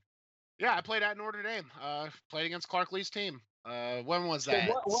at Notre Dame. Played against Clark Lea's team. When was that?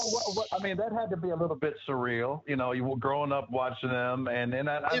 What, I mean, that had to be a little bit surreal. You know, you were growing up watching them, and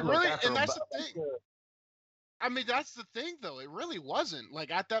that's the thing. I mean, that's the thing, though. It really wasn't.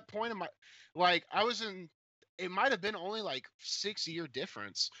 Like, at that point in my, like, I was in, it might have been only, like, 6-year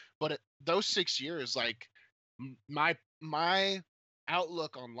difference. But those 6 years, like, my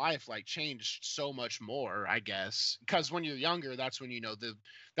outlook on life, like, changed so much more, I guess. Because when you're younger, that's when, you know,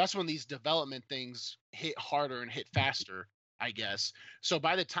 that's when these development things hit harder and hit faster, I guess. So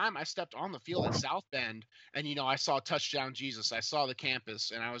by the time I stepped on the field at South Bend and, you know, I saw Touchdown Jesus, I saw the campus,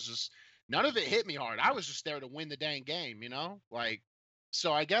 and I was just, none of it hit me hard. I was just there to win the dang game, you know? Like,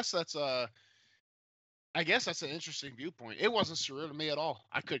 so I guess that's an interesting viewpoint. It wasn't surreal to me at all.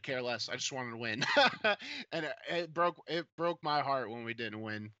 I could care less. I just wanted to win. And it broke my heart when we didn't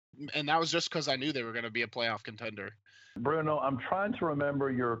win. And that was just because I knew they were going to be a playoff contender. Bruno, I'm trying to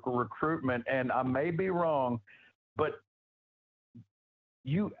remember your recruitment, and I may be wrong, but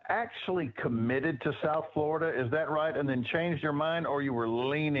you actually committed to South Florida, is that right? And then changed your mind, or you were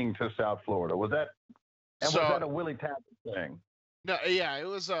leaning to South Florida? Was that a Willie Taggart thing? No, yeah, it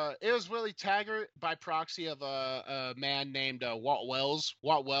was Willie Taggart by proxy of a man named Walt Wells.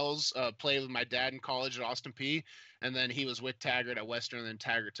 Walt Wells played with my dad in college at Austin Peay, and then he was with Taggart at Western, and then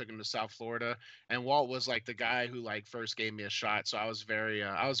Taggart took him to South Florida. And Walt was like the guy who like first gave me a shot, so I was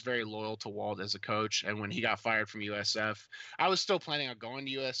very loyal to Walt as a coach. And when he got fired from USF, I was still planning on going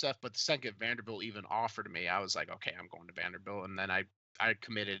to USF, but the second Vanderbilt even offered me, I was like, okay, I'm going to Vanderbilt, and then I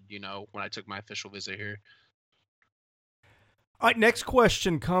committed, you know, when I took my official visit here. All right, next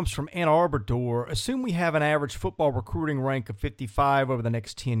question comes from Ann Arbor Door. Assume we have an average football recruiting rank of 55 over the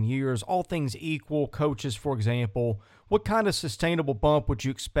next 10 years. All things equal, coaches, for example, what kind of sustainable bump would you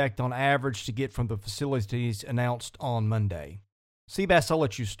expect on average to get from the facilities announced on Monday? Seabass, I'll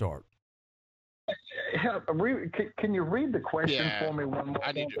let you start. Can you read the question for me one more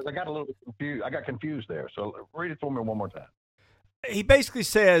time? Because I got a little bit confused. I got confused there. So read it for me one more time. He basically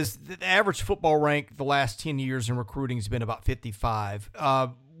says that the average football rank the last 10 years in recruiting has been about 55.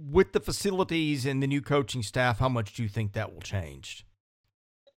 With the facilities and the new coaching staff, how much do you think that will change?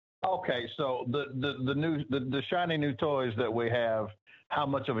 Okay, so the shiny new toys that we have, how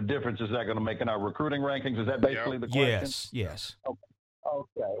much of a difference is that going to make in our recruiting rankings? Is that basically the question? Yes.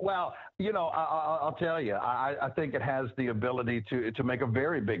 Okay. Well, you know, I'll tell you, I think it has the ability to make a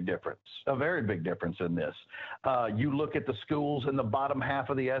very big difference in this. You look at the schools in the bottom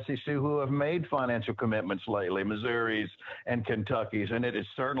half of the SEC who have made financial commitments lately, Missouri's and Kentucky's, and it has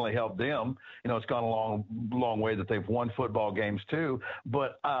certainly helped them. You know, it's gone a long way that they've won football games too.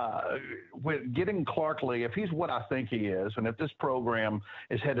 But with getting Clark Lea, if he's what I think he is, and if this program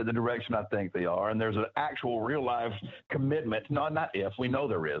is headed the direction I think they are, and there's an actual real life commitment, not if, we know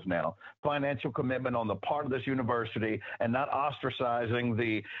there is now, financial commitment on the part of this university, and not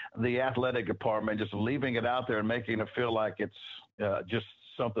ostracizing the athletic department, just leaving it out there and making it feel like it's just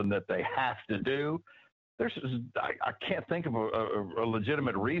something that they have to do. I can't think of a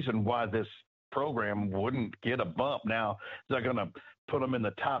legitimate reason why this program wouldn't get a bump. Now, is that going to put them in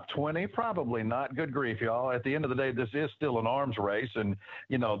the top 20? Probably not. Good grief, y'all. At the end of the day, this is still an arms race, and,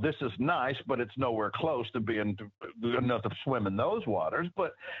 you know, this is nice, but it's nowhere close to being enough to swim in those waters.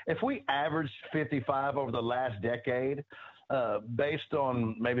 But if we averaged 55 over the last decade, based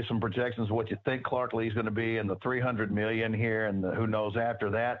on maybe some projections of what you think Clark Lea is going to be and the $300 million here and who knows after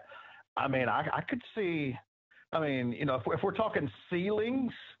that, I mean, I could see, I mean, you know, if we're talking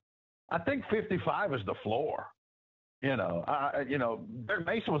ceilings, I think 55 is the floor. You know, Derek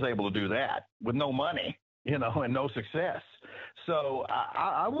Mason was able to do that with no money, you know, and no success. So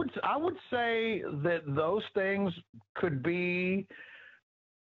I would say that those things could be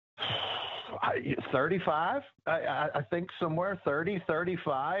 35. I think somewhere 30,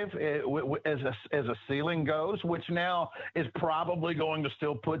 35 as a ceiling goes, which now is probably going to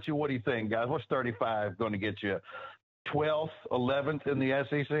still put you. What do you think, guys? What's 35 going to get you? 12th, 11th in the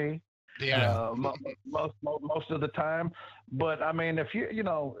SEC? Yeah, most of the time. But I mean, if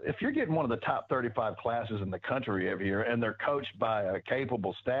you're getting one of the top 35 classes in the country every year, and they're coached by a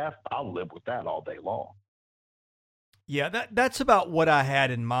capable staff, I'll live with that all day long. Yeah, that's about what I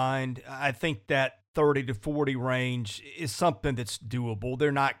had in mind. I think that 30 to 40 range is something that's doable.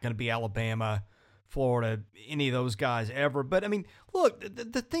 They're not going to be Alabama, Florida, any of those guys ever. But, I mean, look,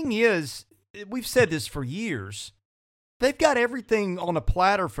 the thing is, we've said this for years. They've got everything on a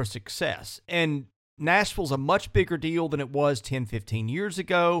platter for success. And Nashville's a much bigger deal than it was 10, 15 years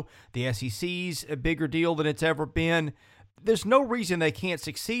ago. The SEC's a bigger deal than it's ever been. There's no reason they can't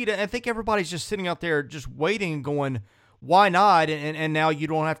succeed. I think everybody's just sitting out there just waiting and going, why not? And now you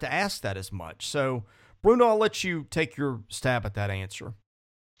don't have to ask that as much. So, Bruno, I'll let you take your stab at that answer.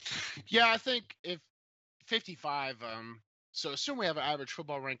 Yeah, I think if 55, so assume we have an average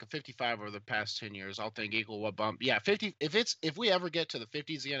football rank of 55 over the past 10 years, I'll think equal what bump. Yeah, 50. If we ever get to the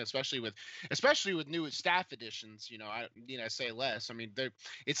 50s again, especially with new staff additions, I say less. I mean,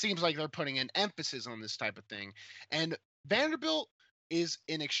 it seems like they're putting an emphasis on this type of thing, and Vanderbilt is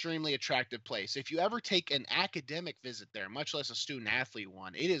an extremely attractive place. If you ever take an academic visit there, much less a student athlete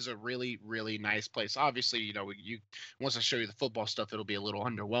one, it is a really, really nice place. Obviously, once I show you the football stuff, it'll be a little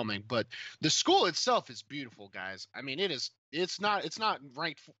underwhelming, but the school itself is beautiful, guys. I mean, it's not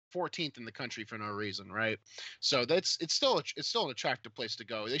ranked 14th in the country for no reason, right? So it's still an attractive place to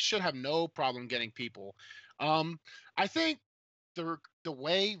go. They should have no problem getting people. I think the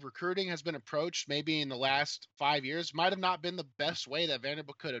way recruiting has been approached maybe in the last 5 years might have not been the best way that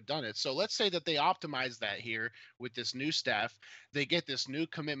Vanderbilt could have done it. So let's say that they optimize that here with this new staff. They get this new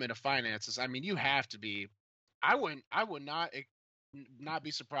commitment of finances. I mean, you have to be – I would not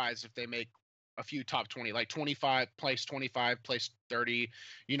be surprised if they make a few top 20, like 25, place 30,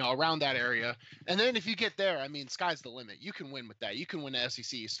 around that area. And then if you get there, I mean, sky's the limit. You can win with that. You can win the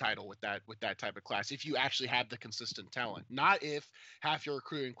SEC's title with that type of class if you actually have the consistent talent. Not if half your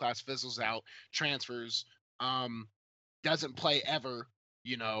recruiting class fizzles out, transfers, doesn't play ever,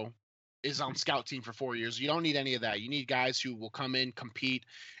 is on scout team for 4 years. You don't need any of that. You need guys who will come in, compete,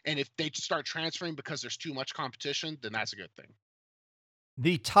 and if they start transferring because there's too much competition, then that's a good thing.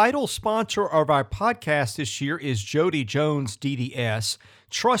 The title sponsor of our podcast this year is Jody Jones DDS,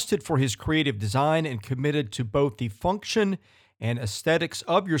 trusted for his creative design and committed to both the function and aesthetics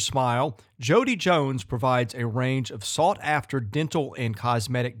of your smile. Jody Jones provides a range of sought-after dental and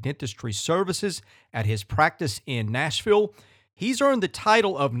cosmetic dentistry services at his practice in Nashville. He's earned the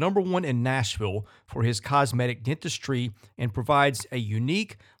title of #1 in Nashville for his cosmetic dentistry and provides a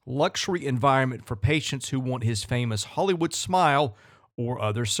unique luxury environment for patients who want his famous Hollywood smile or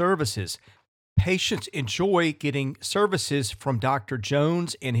other services. Patients enjoy getting services from Dr.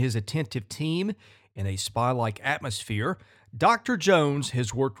 Jones and his attentive team in a spa-like atmosphere. Dr. Jones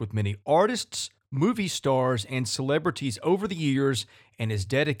has worked with many artists, movie stars, and celebrities over the years and is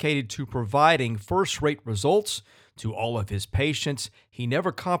dedicated to providing first-rate results to all of his patients. He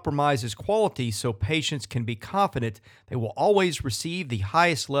never compromises quality, so patients can be confident they will always receive the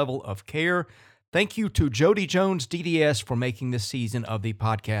highest level of care. Thank you to Jody Jones DDS for making this season of the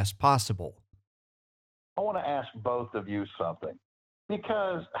podcast possible. I want to ask both of you something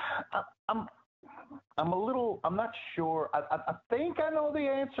because I'm not sure. I think I know the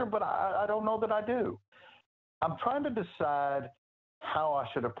answer, but I don't know that I do. I'm trying to decide how I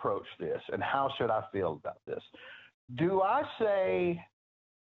should approach this and how should I feel about this. Do I say,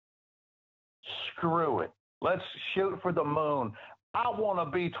 screw it, let's shoot for the moon? I want to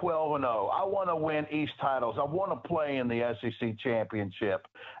be 12-0. I want to win East titles. I want to play in the SEC championship.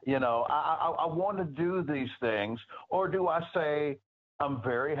 I want to do these things. Or do I say, I'm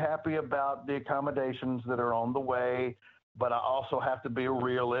very happy about the accommodations that are on the way, but I also have to be a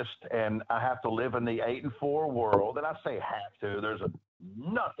realist and I have to live in the 8-4 world. And I say have to. There's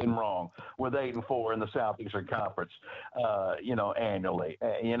nothing wrong with 8-4 in the Southeastern Conference, annually.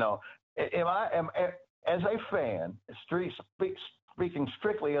 As a fan, speaking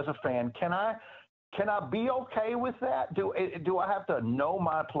strictly as a fan, can I be okay with that? Do I have to know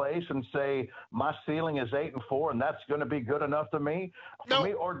my place and say my ceiling is 8-4 and that's going to be good enough for me?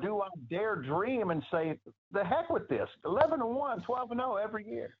 Or do I dare dream and say the heck with this? 11-1, 12-0 every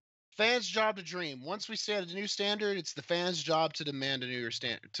year. Fans' job to dream. Once we set a new standard, it's the fans' job to demand a newer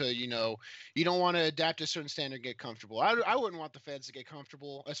standard. You don't want to adapt to a certain standard and get comfortable. I wouldn't want the fans to get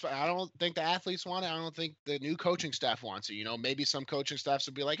comfortable. I don't think the athletes want it. I don't think the new coaching staff wants it. Maybe some coaching staffs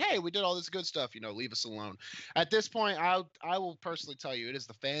would be like, hey, we did all this good stuff. Leave us alone. At this point, I will personally tell you, it is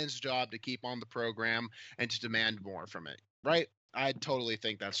the fans' job to keep on the program and to demand more from it. Right? I totally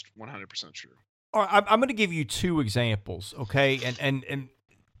think that's 100% true. All right, I'm going to give you two examples, okay? And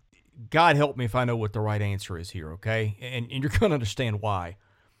God help me if I know what the right answer is here, okay? And you're going to understand why.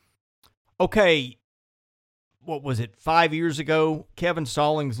 Okay, what was it, 5 years ago? Kevin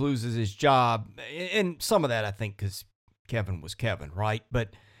Stallings loses his job. And some of that, I think, because Kevin was Kevin, right?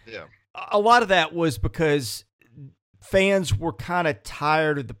 But Yeah. a lot of that was because fans were kind of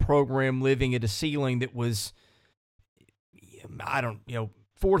tired of the program living at a ceiling that was,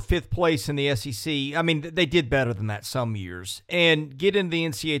 fourth, fifth place in the SEC. I mean, they did better than that some years. And get into the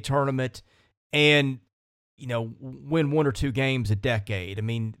NCAA tournament and, win one or two games a decade. I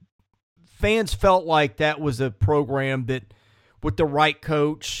mean, fans felt like that was a program that, with the right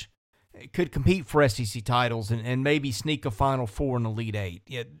coach, could compete for SEC titles and maybe sneak a Final Four in the Elite Eight.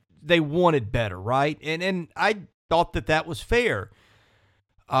 Yeah, they wanted better, right? And I thought that was fair.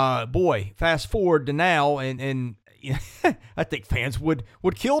 Fast forward to now, and I think fans would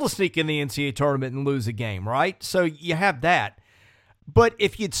kill to sneak in the NCAA tournament and lose a game, right? So you have that. But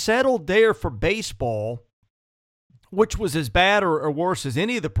if you'd settled there for baseball, which was as bad or worse as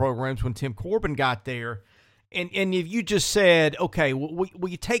any of the programs when Tim Corbin got there, and if you just said, okay, will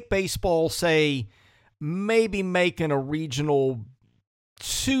you take baseball, say, maybe making a regional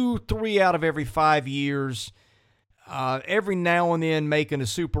 2-3 out of every 5 years, every now and then making a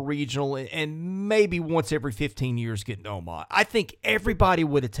super regional, and maybe once every 15 years getting to Omaha. I think everybody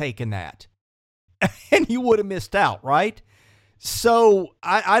would have taken that, and you would have missed out, right? So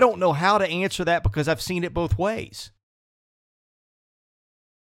I don't know how to answer that because I've seen it both ways.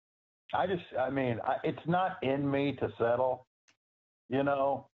 It's not in me to settle.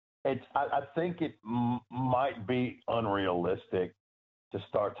 I think it might be unrealistic to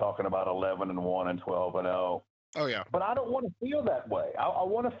start talking about 11-1 and 12-0. Oh yeah. But I don't want to feel that way. I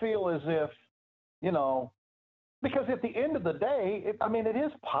want to feel as if, because at the end of the day, it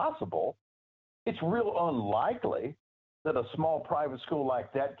is possible. It's real unlikely that a small private school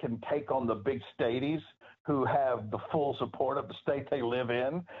like that can take on the big stadies who have the full support of the state they live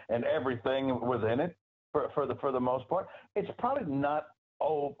in and everything within it for the most part. It's probably not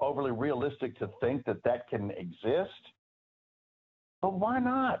overly realistic to think that can exist. But why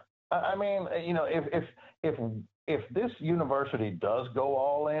not? If this university does go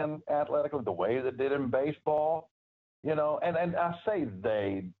all in athletically the way that it did in baseball, and I say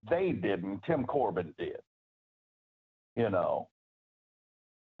they didn't, Tim Corbin did.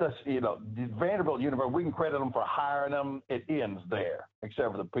 Vanderbilt University, we can credit them for hiring them. It ends there,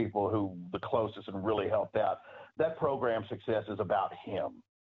 except for the people who the closest and really helped out. That program success is about him.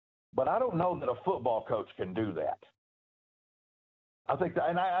 But I don't know that a football coach can do that. I think,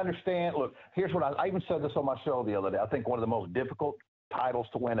 and I understand. Look, here's what I even said this on my show the other day. I think one of the most difficult titles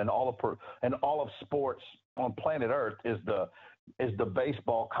to win in all of sports on planet Earth is the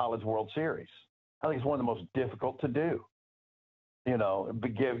baseball College World Series. I think it's one of the most difficult to do.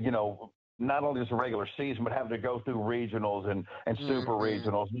 Not only just a regular season, but having to go through regionals and super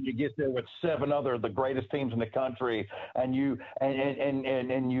regionals. And you get there with 7 other the greatest teams in the country, and you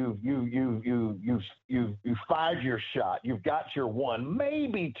fired your shot. You've got your one,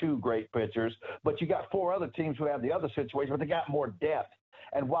 maybe 2 great pitchers, but you got 4 other teams who have the other situation, but they got more depth.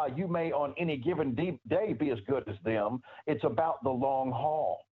 And while you may on any given day be as good as them, it's about the long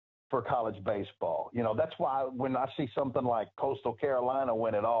haul for college baseball. That's why when I see something like Coastal Carolina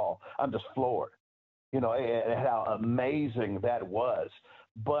win it all, I'm just floored, and how amazing that was.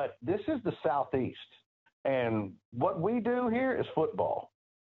 But this is the Southeast, and what we do here is football,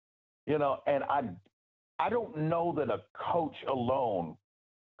 and I don't know that a coach alone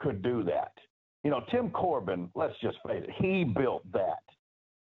could do that. Tim Corbin, let's just face it, he built that.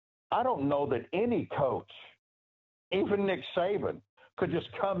 I don't know that any coach, even Nick Saban, could just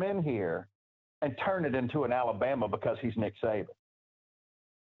come in here and turn it into an Alabama because he's Nick Saban,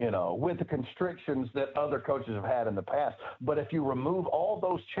 with the constrictions that other coaches have had in the past. But if you remove all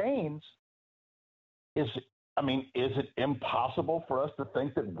those chains, is it impossible for us to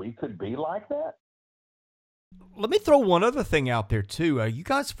think that we could be like that? Let me throw one other thing out there, too. Are you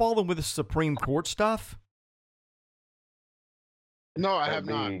guys following with the Supreme Court stuff? No, I have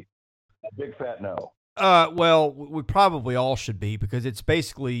not. A big fat no. Well, we probably all should be, because it's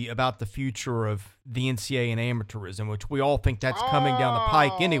basically about the future of the NCAA and amateurism, which we all think that's coming down the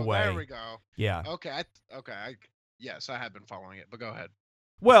pike anyway. There we go. Yeah. Okay. Yes, I have been following it, but go ahead.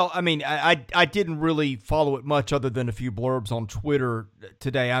 Well, I didn't really follow it much other than a few blurbs on Twitter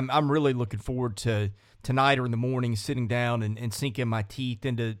today. I'm really looking forward to tonight or in the morning sitting down and sinking my teeth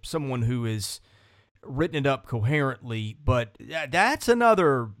into someone who is written it up coherently, but that's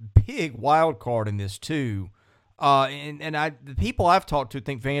another big wild card in this too. The people I've talked to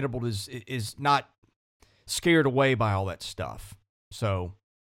think Vanderbilt is not scared away by all that stuff. So,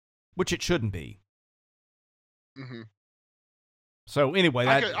 which it shouldn't be. Mm-hmm. So anyway,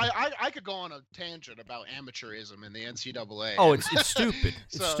 I I could go on a tangent about amateurism in the NCAA. Oh, it's stupid.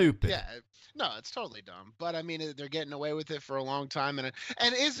 It's So, stupid. yeah, no, it's totally dumb. But I mean, they're getting away with it for a long time, and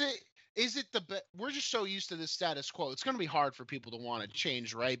is it we're just so used to this status quo. It's going to be hard for people to want to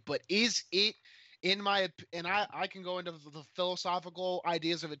change, right? But is it and I can go into the philosophical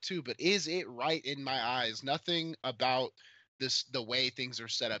ideas of it too, but is it right in my eyes? Nothing about the way things are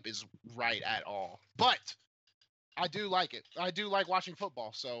set up is right at all. But I do like it. I do like watching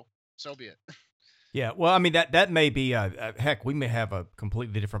football, so be it. Yeah, well, I mean that may be heck. We may have a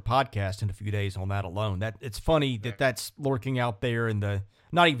completely different podcast in a few days on that alone. That it's funny that that's lurking out there in the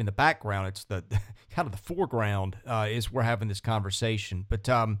not even the background. It's the kind of the foreground is we're having this conversation. But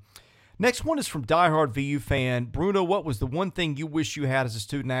next one is from diehard VU fan Bruno. What was the one thing you wish you had as a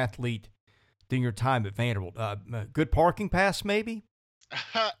student athlete during your time at Vanderbilt? Good parking pass, maybe.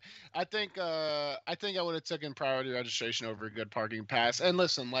 I think I would have taken priority registration over a good parking pass. And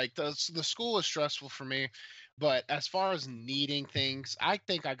listen, like the school is stressful for me, but as far as needing things, I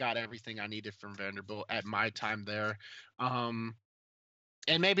think I got everything I needed from Vanderbilt at my time there.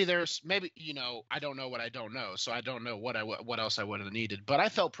 And maybe I don't know what I don't know, so I don't know what else I would have needed. But I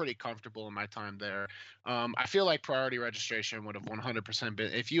felt pretty comfortable in my time there. I feel like priority registration would have 100%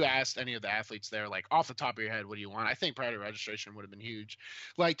 been. If you asked any of the athletes there, like off the top of your head, what do you want? I think priority registration would have been huge.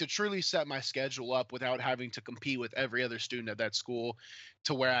 Like to truly set my schedule up without having to compete with every other student at that school,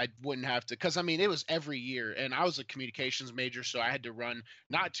 to where I wouldn't have to. Because I mean, it was every year, and I was a communications major, so I had to run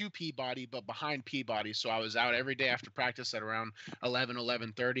not to Peabody, but behind Peabody. So I was out every day after practice at around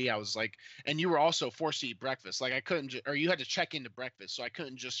 11:30. I was like, and you were also forced to eat breakfast. Like I couldn't, or you had to check into breakfast, so I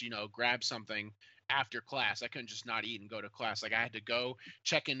couldn't just grab something after class. I couldn't just not eat and go to class. Like I had to go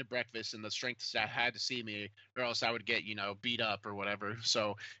check into breakfast, and the strength staff had to see me, or else I would get beat up or whatever.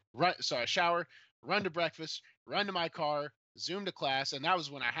 So I shower, run to breakfast, run to my car, Zoom to class, and that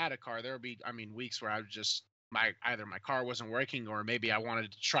was when I had a car. There would be, weeks where I would just either my car wasn't working, or maybe I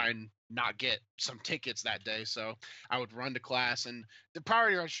wanted to try and not get some tickets that day. So I would run to class, and the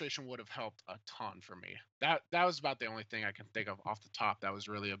priority registration would have helped a ton for me. That was about the only thing I can think of off the top that was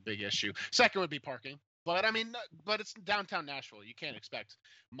really a big issue. Second would be parking. But but it's downtown Nashville. You can't expect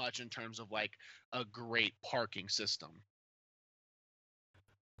much in terms of like a great parking system.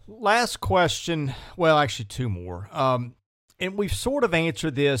 Last question. Well, actually, two more. And we've sort of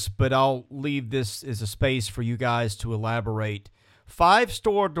answered this, but I'll leave this as a space for you guys to elaborate.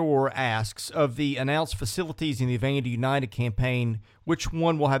 5-Star Door asks, of the announced facilities in the Vandy United campaign, which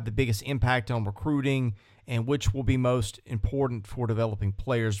one will have the biggest impact on recruiting and which will be most important for developing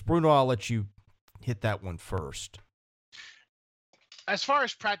players? Bruno, I'll let you hit that one first. As far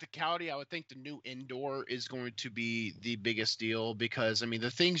as practicality, I would think the new indoor is going to be the biggest deal, because the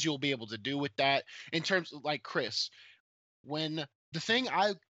things you'll be able to do with that in terms of like Chris, when the thing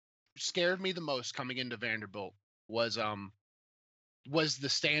I scared me the most coming into Vanderbilt was the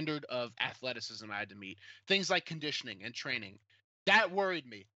standard of athleticism I had to meet. Things like conditioning and training. That worried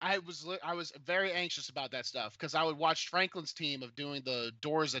me. I was very anxious about that stuff, because I would watch Franklin's team of doing the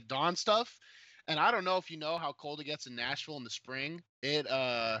Doors at Dawn stuff. And I don't know if you know how cold it gets in Nashville in the spring.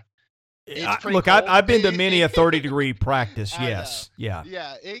 Look, I've been to many a 30-degree practice. Yes. Yeah.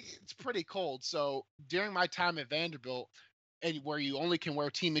 Yeah. It's pretty cold. So during my time at Vanderbilt, and where you only can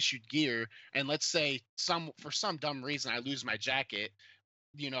wear team issued gear, and let's say for some dumb reason I lose my jacket,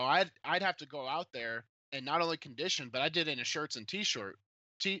 I'd have to go out there and not only condition, but I did it in shirts and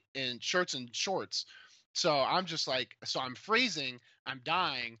shirts and shorts. So I'm just like, I'm freezing, I'm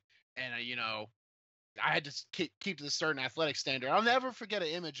dying, and I had to keep to the certain athletic standard. I'll never forget an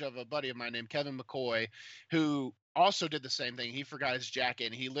image of a buddy of mine named Kevin McCoy, who also did the same thing. He forgot his jacket,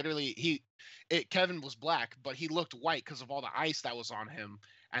 and he literally Kevin was black, but he looked white because of all the ice that was on him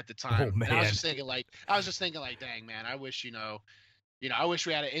at the time. Oh, man. And I was just thinking like, dang man, I wish I wish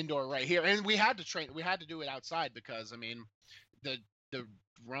we had an indoor right here, and we had to train. We had to do it outside because the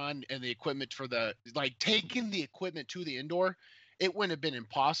run and the equipment for taking the equipment to the indoor, it wouldn't have been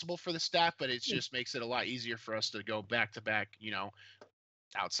impossible for the staff, but it just makes it a lot easier for us to go back to back,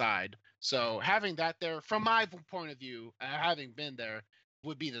 outside. So having that there, from my point of view, having been there,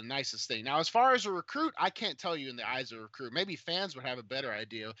 would be the nicest thing. Now, as far as a recruit, I can't tell you in the eyes of a recruit. Maybe fans would have a better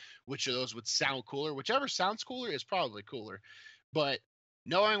idea which of those would sound cooler. Whichever sounds cooler is probably cooler. But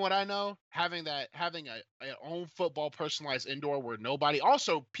knowing what I know, having a own football personalized indoor where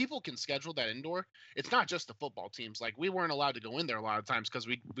also people can schedule that indoor. It's not just the football teams. Like we weren't allowed to go in there a lot of times because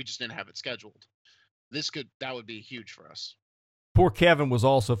we just didn't have it scheduled. That would be huge for us. Poor Kevin was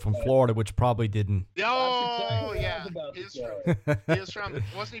also from Florida, which probably didn't. Oh, yeah. He was from,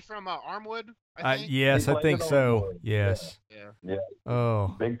 wasn't he from Armwood, I think? Yes, I think so. Armwood. Yes. Yeah.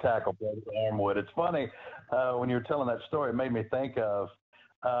 Oh. Big tackle player at Armwood. It's funny, when you were telling that story, it made me think of,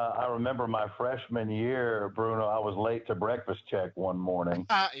 I remember my freshman year, Bruno, I was late to breakfast check one morning.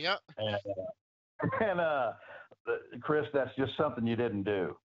 Yep. And Chris, that's just something you didn't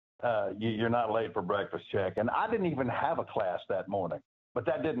do. You're not late for breakfast check. And I didn't even have a class that morning, but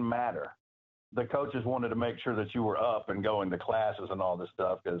that didn't matter. The coaches wanted to make sure that you were up and going to classes and all this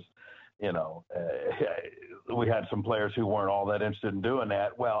stuff because, we had some players who weren't all that interested in doing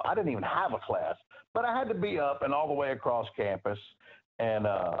that. Well, I didn't even have a class, but I had to be up and all the way across campus, and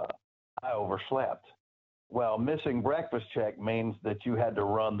I overslept. Well, missing breakfast check means that you had to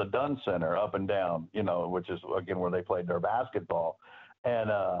run the Dunn Center up and down, which is, again, where they played their basketball.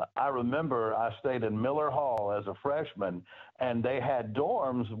 And I remember I stayed in Miller Hall as a freshman, and they had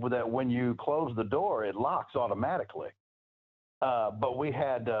dorms that when you close the door, it locks automatically. But we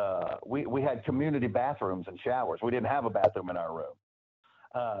had community bathrooms and showers. We didn't have a bathroom in our room.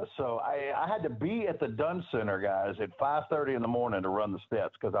 So I had to be at the Dunn Center, guys, at 5:30 in the morning to run the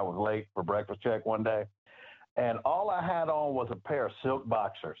steps because I was late for breakfast check one day. And all I had on was a pair of silk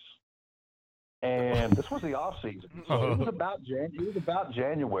boxers. And this was the off season. So it was about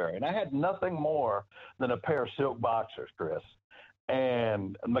January. And I had nothing more than a pair of silk boxers, Chris.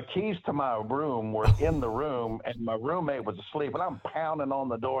 And the keys to my room were in the room, and my roommate was asleep. And I'm pounding on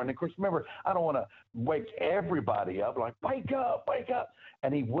the door. And, of course, remember, I don't want to wake everybody up, like, wake up, wake up.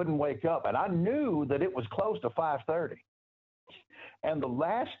 And he wouldn't wake up. And I knew that it was close to 5:30. And the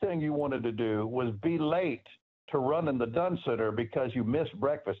last thing you wanted to do was be late to run in the Dunn Center because you missed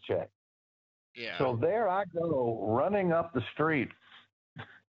breakfast check. Yeah. So there I go, running up the street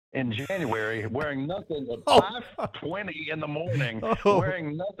in January, wearing nothing at 5:20 in the morning,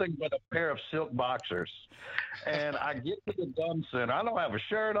 wearing nothing but a pair of silk boxers. And I get to the Dunn Center. I don't have a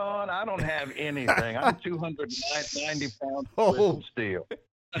shirt on. I don't have anything. I'm 290 pounds of steel.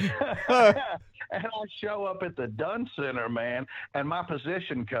 And I show up at the Dunn Center, man, and my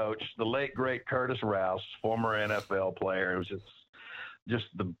position coach, the late, great Curtis Rouse, former NFL player, was just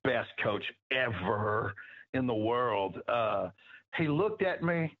the best coach ever in the world. He looked at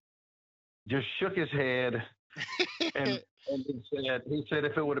me, just shook his head, and he said,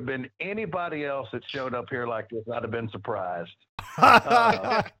 if it would have been anybody else that showed up here like this, I'd have been surprised.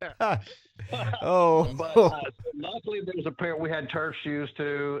 But luckily there was a pair. We had turf shoes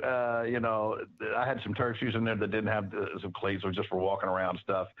too. I had some turf shoes in there that didn't have some cleats, or just for walking around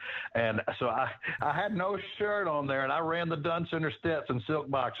stuff. And so I had no shirt on there, and I ran the Dunn Center steps in silk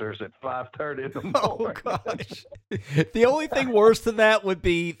boxers at 5:30 in the morning. Oh gosh! The only thing worse than that would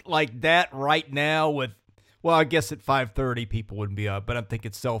be like that right now with. Well, I guess at 5:30 people wouldn't be up, but I'm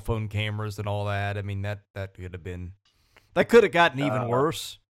thinking cell phone cameras and all that. I mean, that could have been, that could have gotten even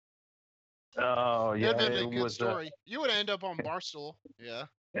worse. Oh yeah, that'd be a good story. You would end up on Barstool. Yeah.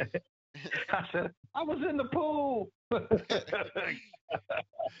 I said I was in the pool.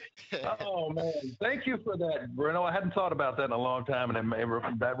 Oh man, thank you for that, Bruno. I hadn't thought about that in a long time, and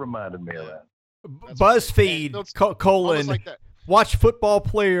that reminded me of that. BuzzFeed colon. Like that. Watch football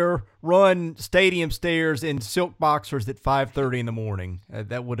player run stadium stairs in silk boxers at 5:30 in the morning.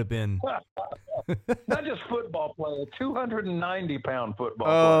 That would have been not just football player, 290-pound football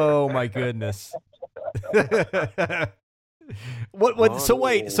player. Oh my goodness! What? So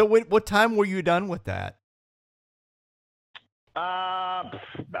wait. So what time were you done with that? About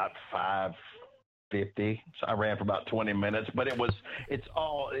 5:50. So I ran for about 20 minutes, but it's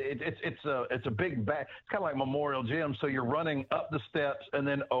a big back. It's kind of like Memorial Gym. So you're running up the steps and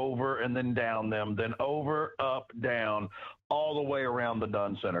then over and then down them, then over, up, down, all the way around the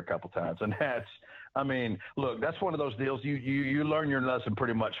Dunn Center a couple times. And look, that's one of those deals. You learn your lesson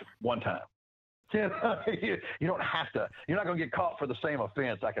pretty much one time. You don't have to. You're not going to get caught for the same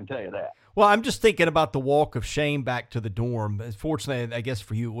offense. I can tell you that. Well, I'm just thinking about the walk of shame back to the dorm. Fortunately, I guess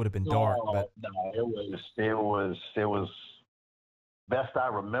for you it would have been dark. No, it was. Best I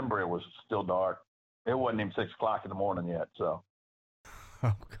remember, it was still dark. It wasn't even 6 o'clock in the morning yet. So.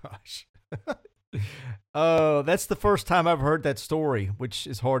 Oh gosh. Oh, that's the first time I've heard that story, which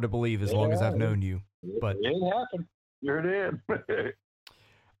is hard to believe as long as I've known you. But it happened. Sure did.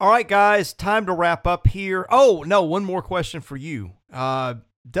 All right, guys, time to wrap up here. Oh, no, one more question for you.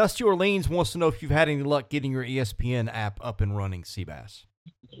 Dusty Orleans wants to know if you've had any luck getting your ESPN app up and running, Seabass.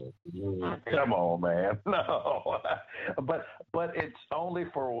 Come on, man. No. But it's only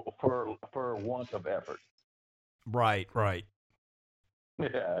for want of effort. Right.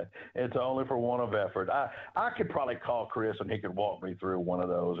 Yeah, it's only for one of effort. I could probably call Chris and he could walk me through one of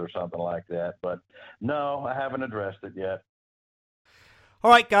those or something like that. But no, I haven't addressed it yet.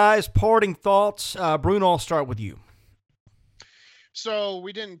 All right, guys, parting thoughts. Bruno, I'll start with you. So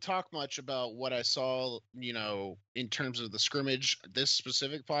we didn't talk much about what I saw, in terms of the scrimmage, this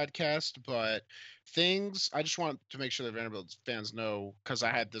specific podcast, but things I just want to make sure that Vanderbilt fans know, because I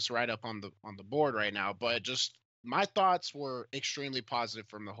had this right up on the board right now, but just my thoughts were extremely positive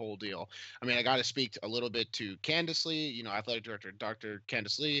from the whole deal. I mean, I got to speak a little bit to Candace Lee, athletic director Dr.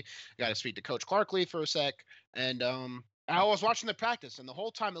 Candace Lee. I got to speak to Coach Clark Lee for a sec, and I was watching the practice, and the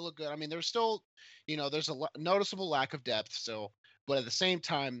whole time it looked good. I mean, there's still, there's a noticeable lack of depth still. But at the same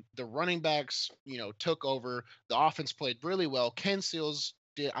time, the running backs, took over. The offense played really well. Ken Seals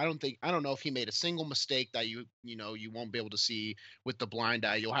did. I don't know if he made a single mistake that you won't be able to see with the blind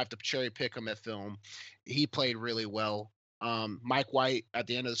eye. You'll have to cherry pick him at film. He played really well. Mike White at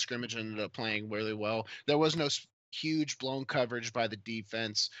the end of the scrimmage ended up playing really well. There was no huge blown coverage by the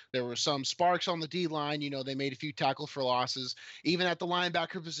defense. There were some sparks on the D line. They made a few tackle for losses. Even at the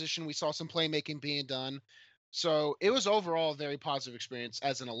linebacker position, we saw some playmaking being done. So it was overall a very positive experience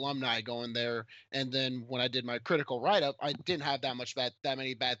as an alumni going there. And then when I did my critical write-up, I didn't have that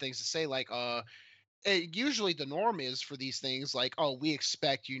many bad things to say. Like, usually the norm is for these things like, oh, we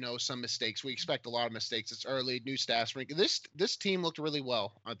expect, some mistakes. We expect a lot of mistakes. It's early, new staff. This team looked really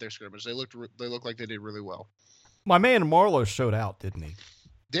well at their scrimmage. They looked like they did really well. My man Marlowe showed out, didn't he?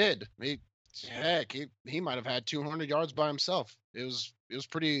 Did he might have had 200 yards by himself. It was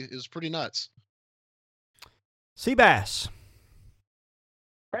pretty nuts. Seabass.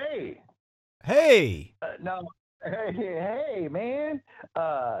 Hey. No. Hey, man.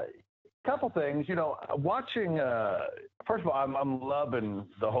 Couple things. Watching. First of all, I'm loving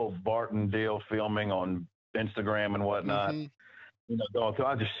the whole Barton deal, filming on Instagram and whatnot. Mm-hmm. Going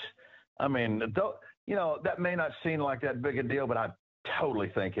through. That may not seem like that big a deal, but I totally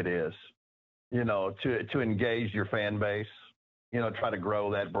think it is. To engage your fan base. Try to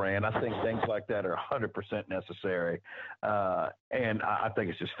grow that brand. I think things like that are 100% necessary. And I think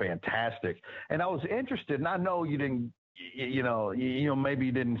it's just fantastic. And I was interested, and I know you didn't, maybe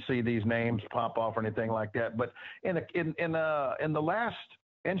you didn't see these names pop off or anything like that, but in the last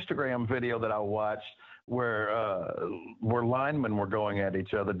Instagram video that I watched where linemen were going at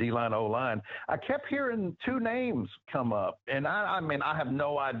each other, D-line, O-line, I kept hearing two names come up. And I have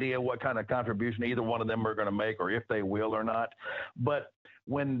no idea what kind of contribution either one of them are going to make or if they will or not. But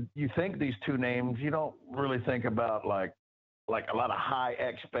when you think these two names, you don't really think about like a lot of high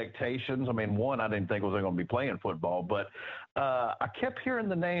expectations. I mean, one, I didn't think was going to be playing football, but I kept hearing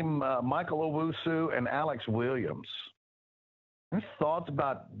the name Michael Owusu and Alex Williams. Any thoughts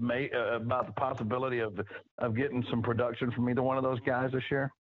about the possibility of getting some production from either one of those guys this year?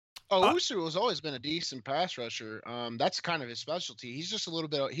 Owusu has always been a decent pass rusher. That's kind of his specialty. He's just a little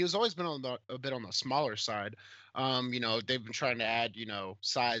bit. He's always been a bit on the smaller side. They've been trying to add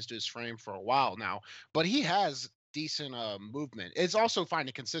size to his frame for a while now, but he has decent movement. It's also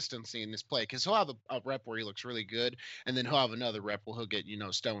finding consistency in this play because he'll have a rep where he looks really good, and then he'll have another rep where he'll get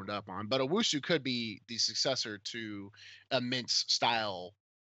stoned up on. But Owusu could be the successor to a Mintz style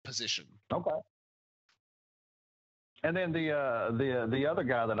position. Okay. And then the other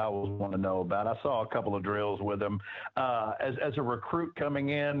guy that I was wanting to know about, I saw a couple of drills with him as a recruit coming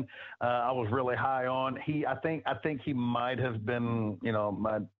in. I was really high on. I think he might have been,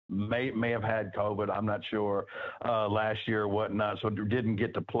 may have had COVID. I'm not sure last year or whatnot, so didn't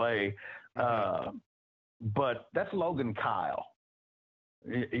get to play. But that's Logan Kyle.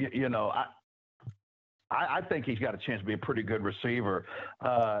 I think he's got a chance to be a pretty good receiver.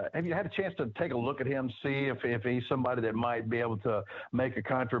 Have you had a chance to take a look at him, see if he's somebody that might be able to make a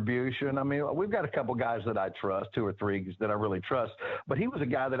contribution? I mean, we've got a couple guys that I trust, 2 or 3 that I really trust, but he was a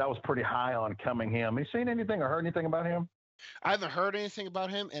guy that I was pretty high on coming in. Have you seen anything or heard anything about him? I haven't heard anything about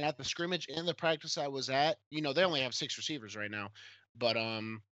him, and at the scrimmage and the practice I was at, they only have 6 receivers right now, but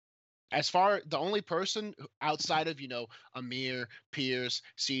as far the only person outside of Amir, Pierce,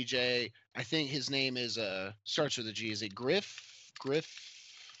 CJ, I think his name is starts with a G. Is it Griff?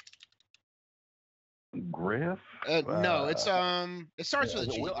 No, it's it starts with a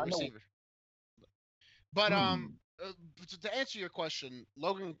G. The receiver. But to answer your question,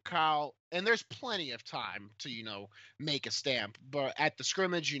 Logan Kyle, and there's plenty of time to make a stamp. But at the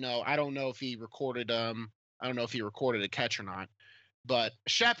scrimmage, I don't know if he recorded a catch or not. But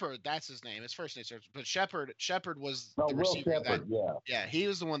Shepard, that's his name. His first name starts. But Shepard was the receiver. Shepard, yeah, he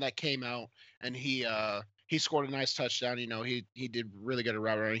was the one that came out and he scored a nice touchdown. He did really good at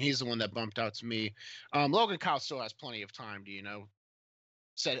route running. He's the one that bumped out to me. Logan Kyle still has plenty of time.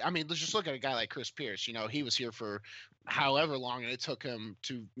 said, I mean, let's just look at a guy like Chris Pierce. You know, he was here for however long, and it took him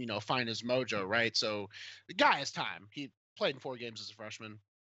to, you know, find his mojo, right? So the guy has time. He played in 4 games as a freshman.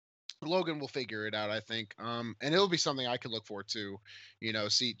 Logan will figure it out, I think. And it'll be something I can look forward to, you know,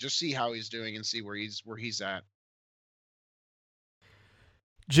 see how he's doing and see where he's at.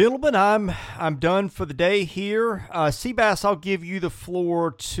 Gentlemen, I'm done for the day here. Seabass, I'll give you the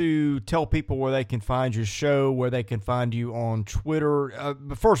floor to tell people where they can find your show, where they can find you on Twitter.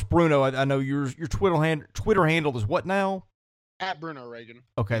 But first, Bruno, I know your Twitter handle is what now? At Bruno Reagan.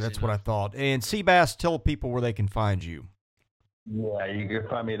 Okay, that's what I thought. And Seabass, tell people where they can find you. Yeah, you can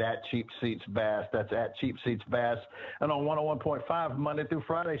find me at Cheap Seats Bass. That's at Cheap Seats Bass. And on 101.5 Monday through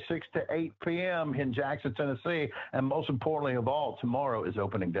Friday, 6 to 8 p.m. in Jackson, Tennessee. And most importantly of all, tomorrow is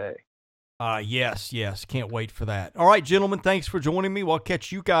opening day. Yes. Can't wait for that. All right, gentlemen, thanks for joining me. We'll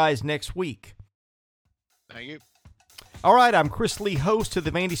catch you guys next week. Thank you. All right, I'm Chris Lee, host of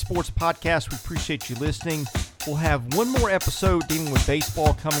the Vandy Sports Podcast. We appreciate you listening. We'll have one more episode dealing with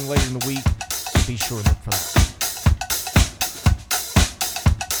baseball coming later in the week, so be sure to look for that.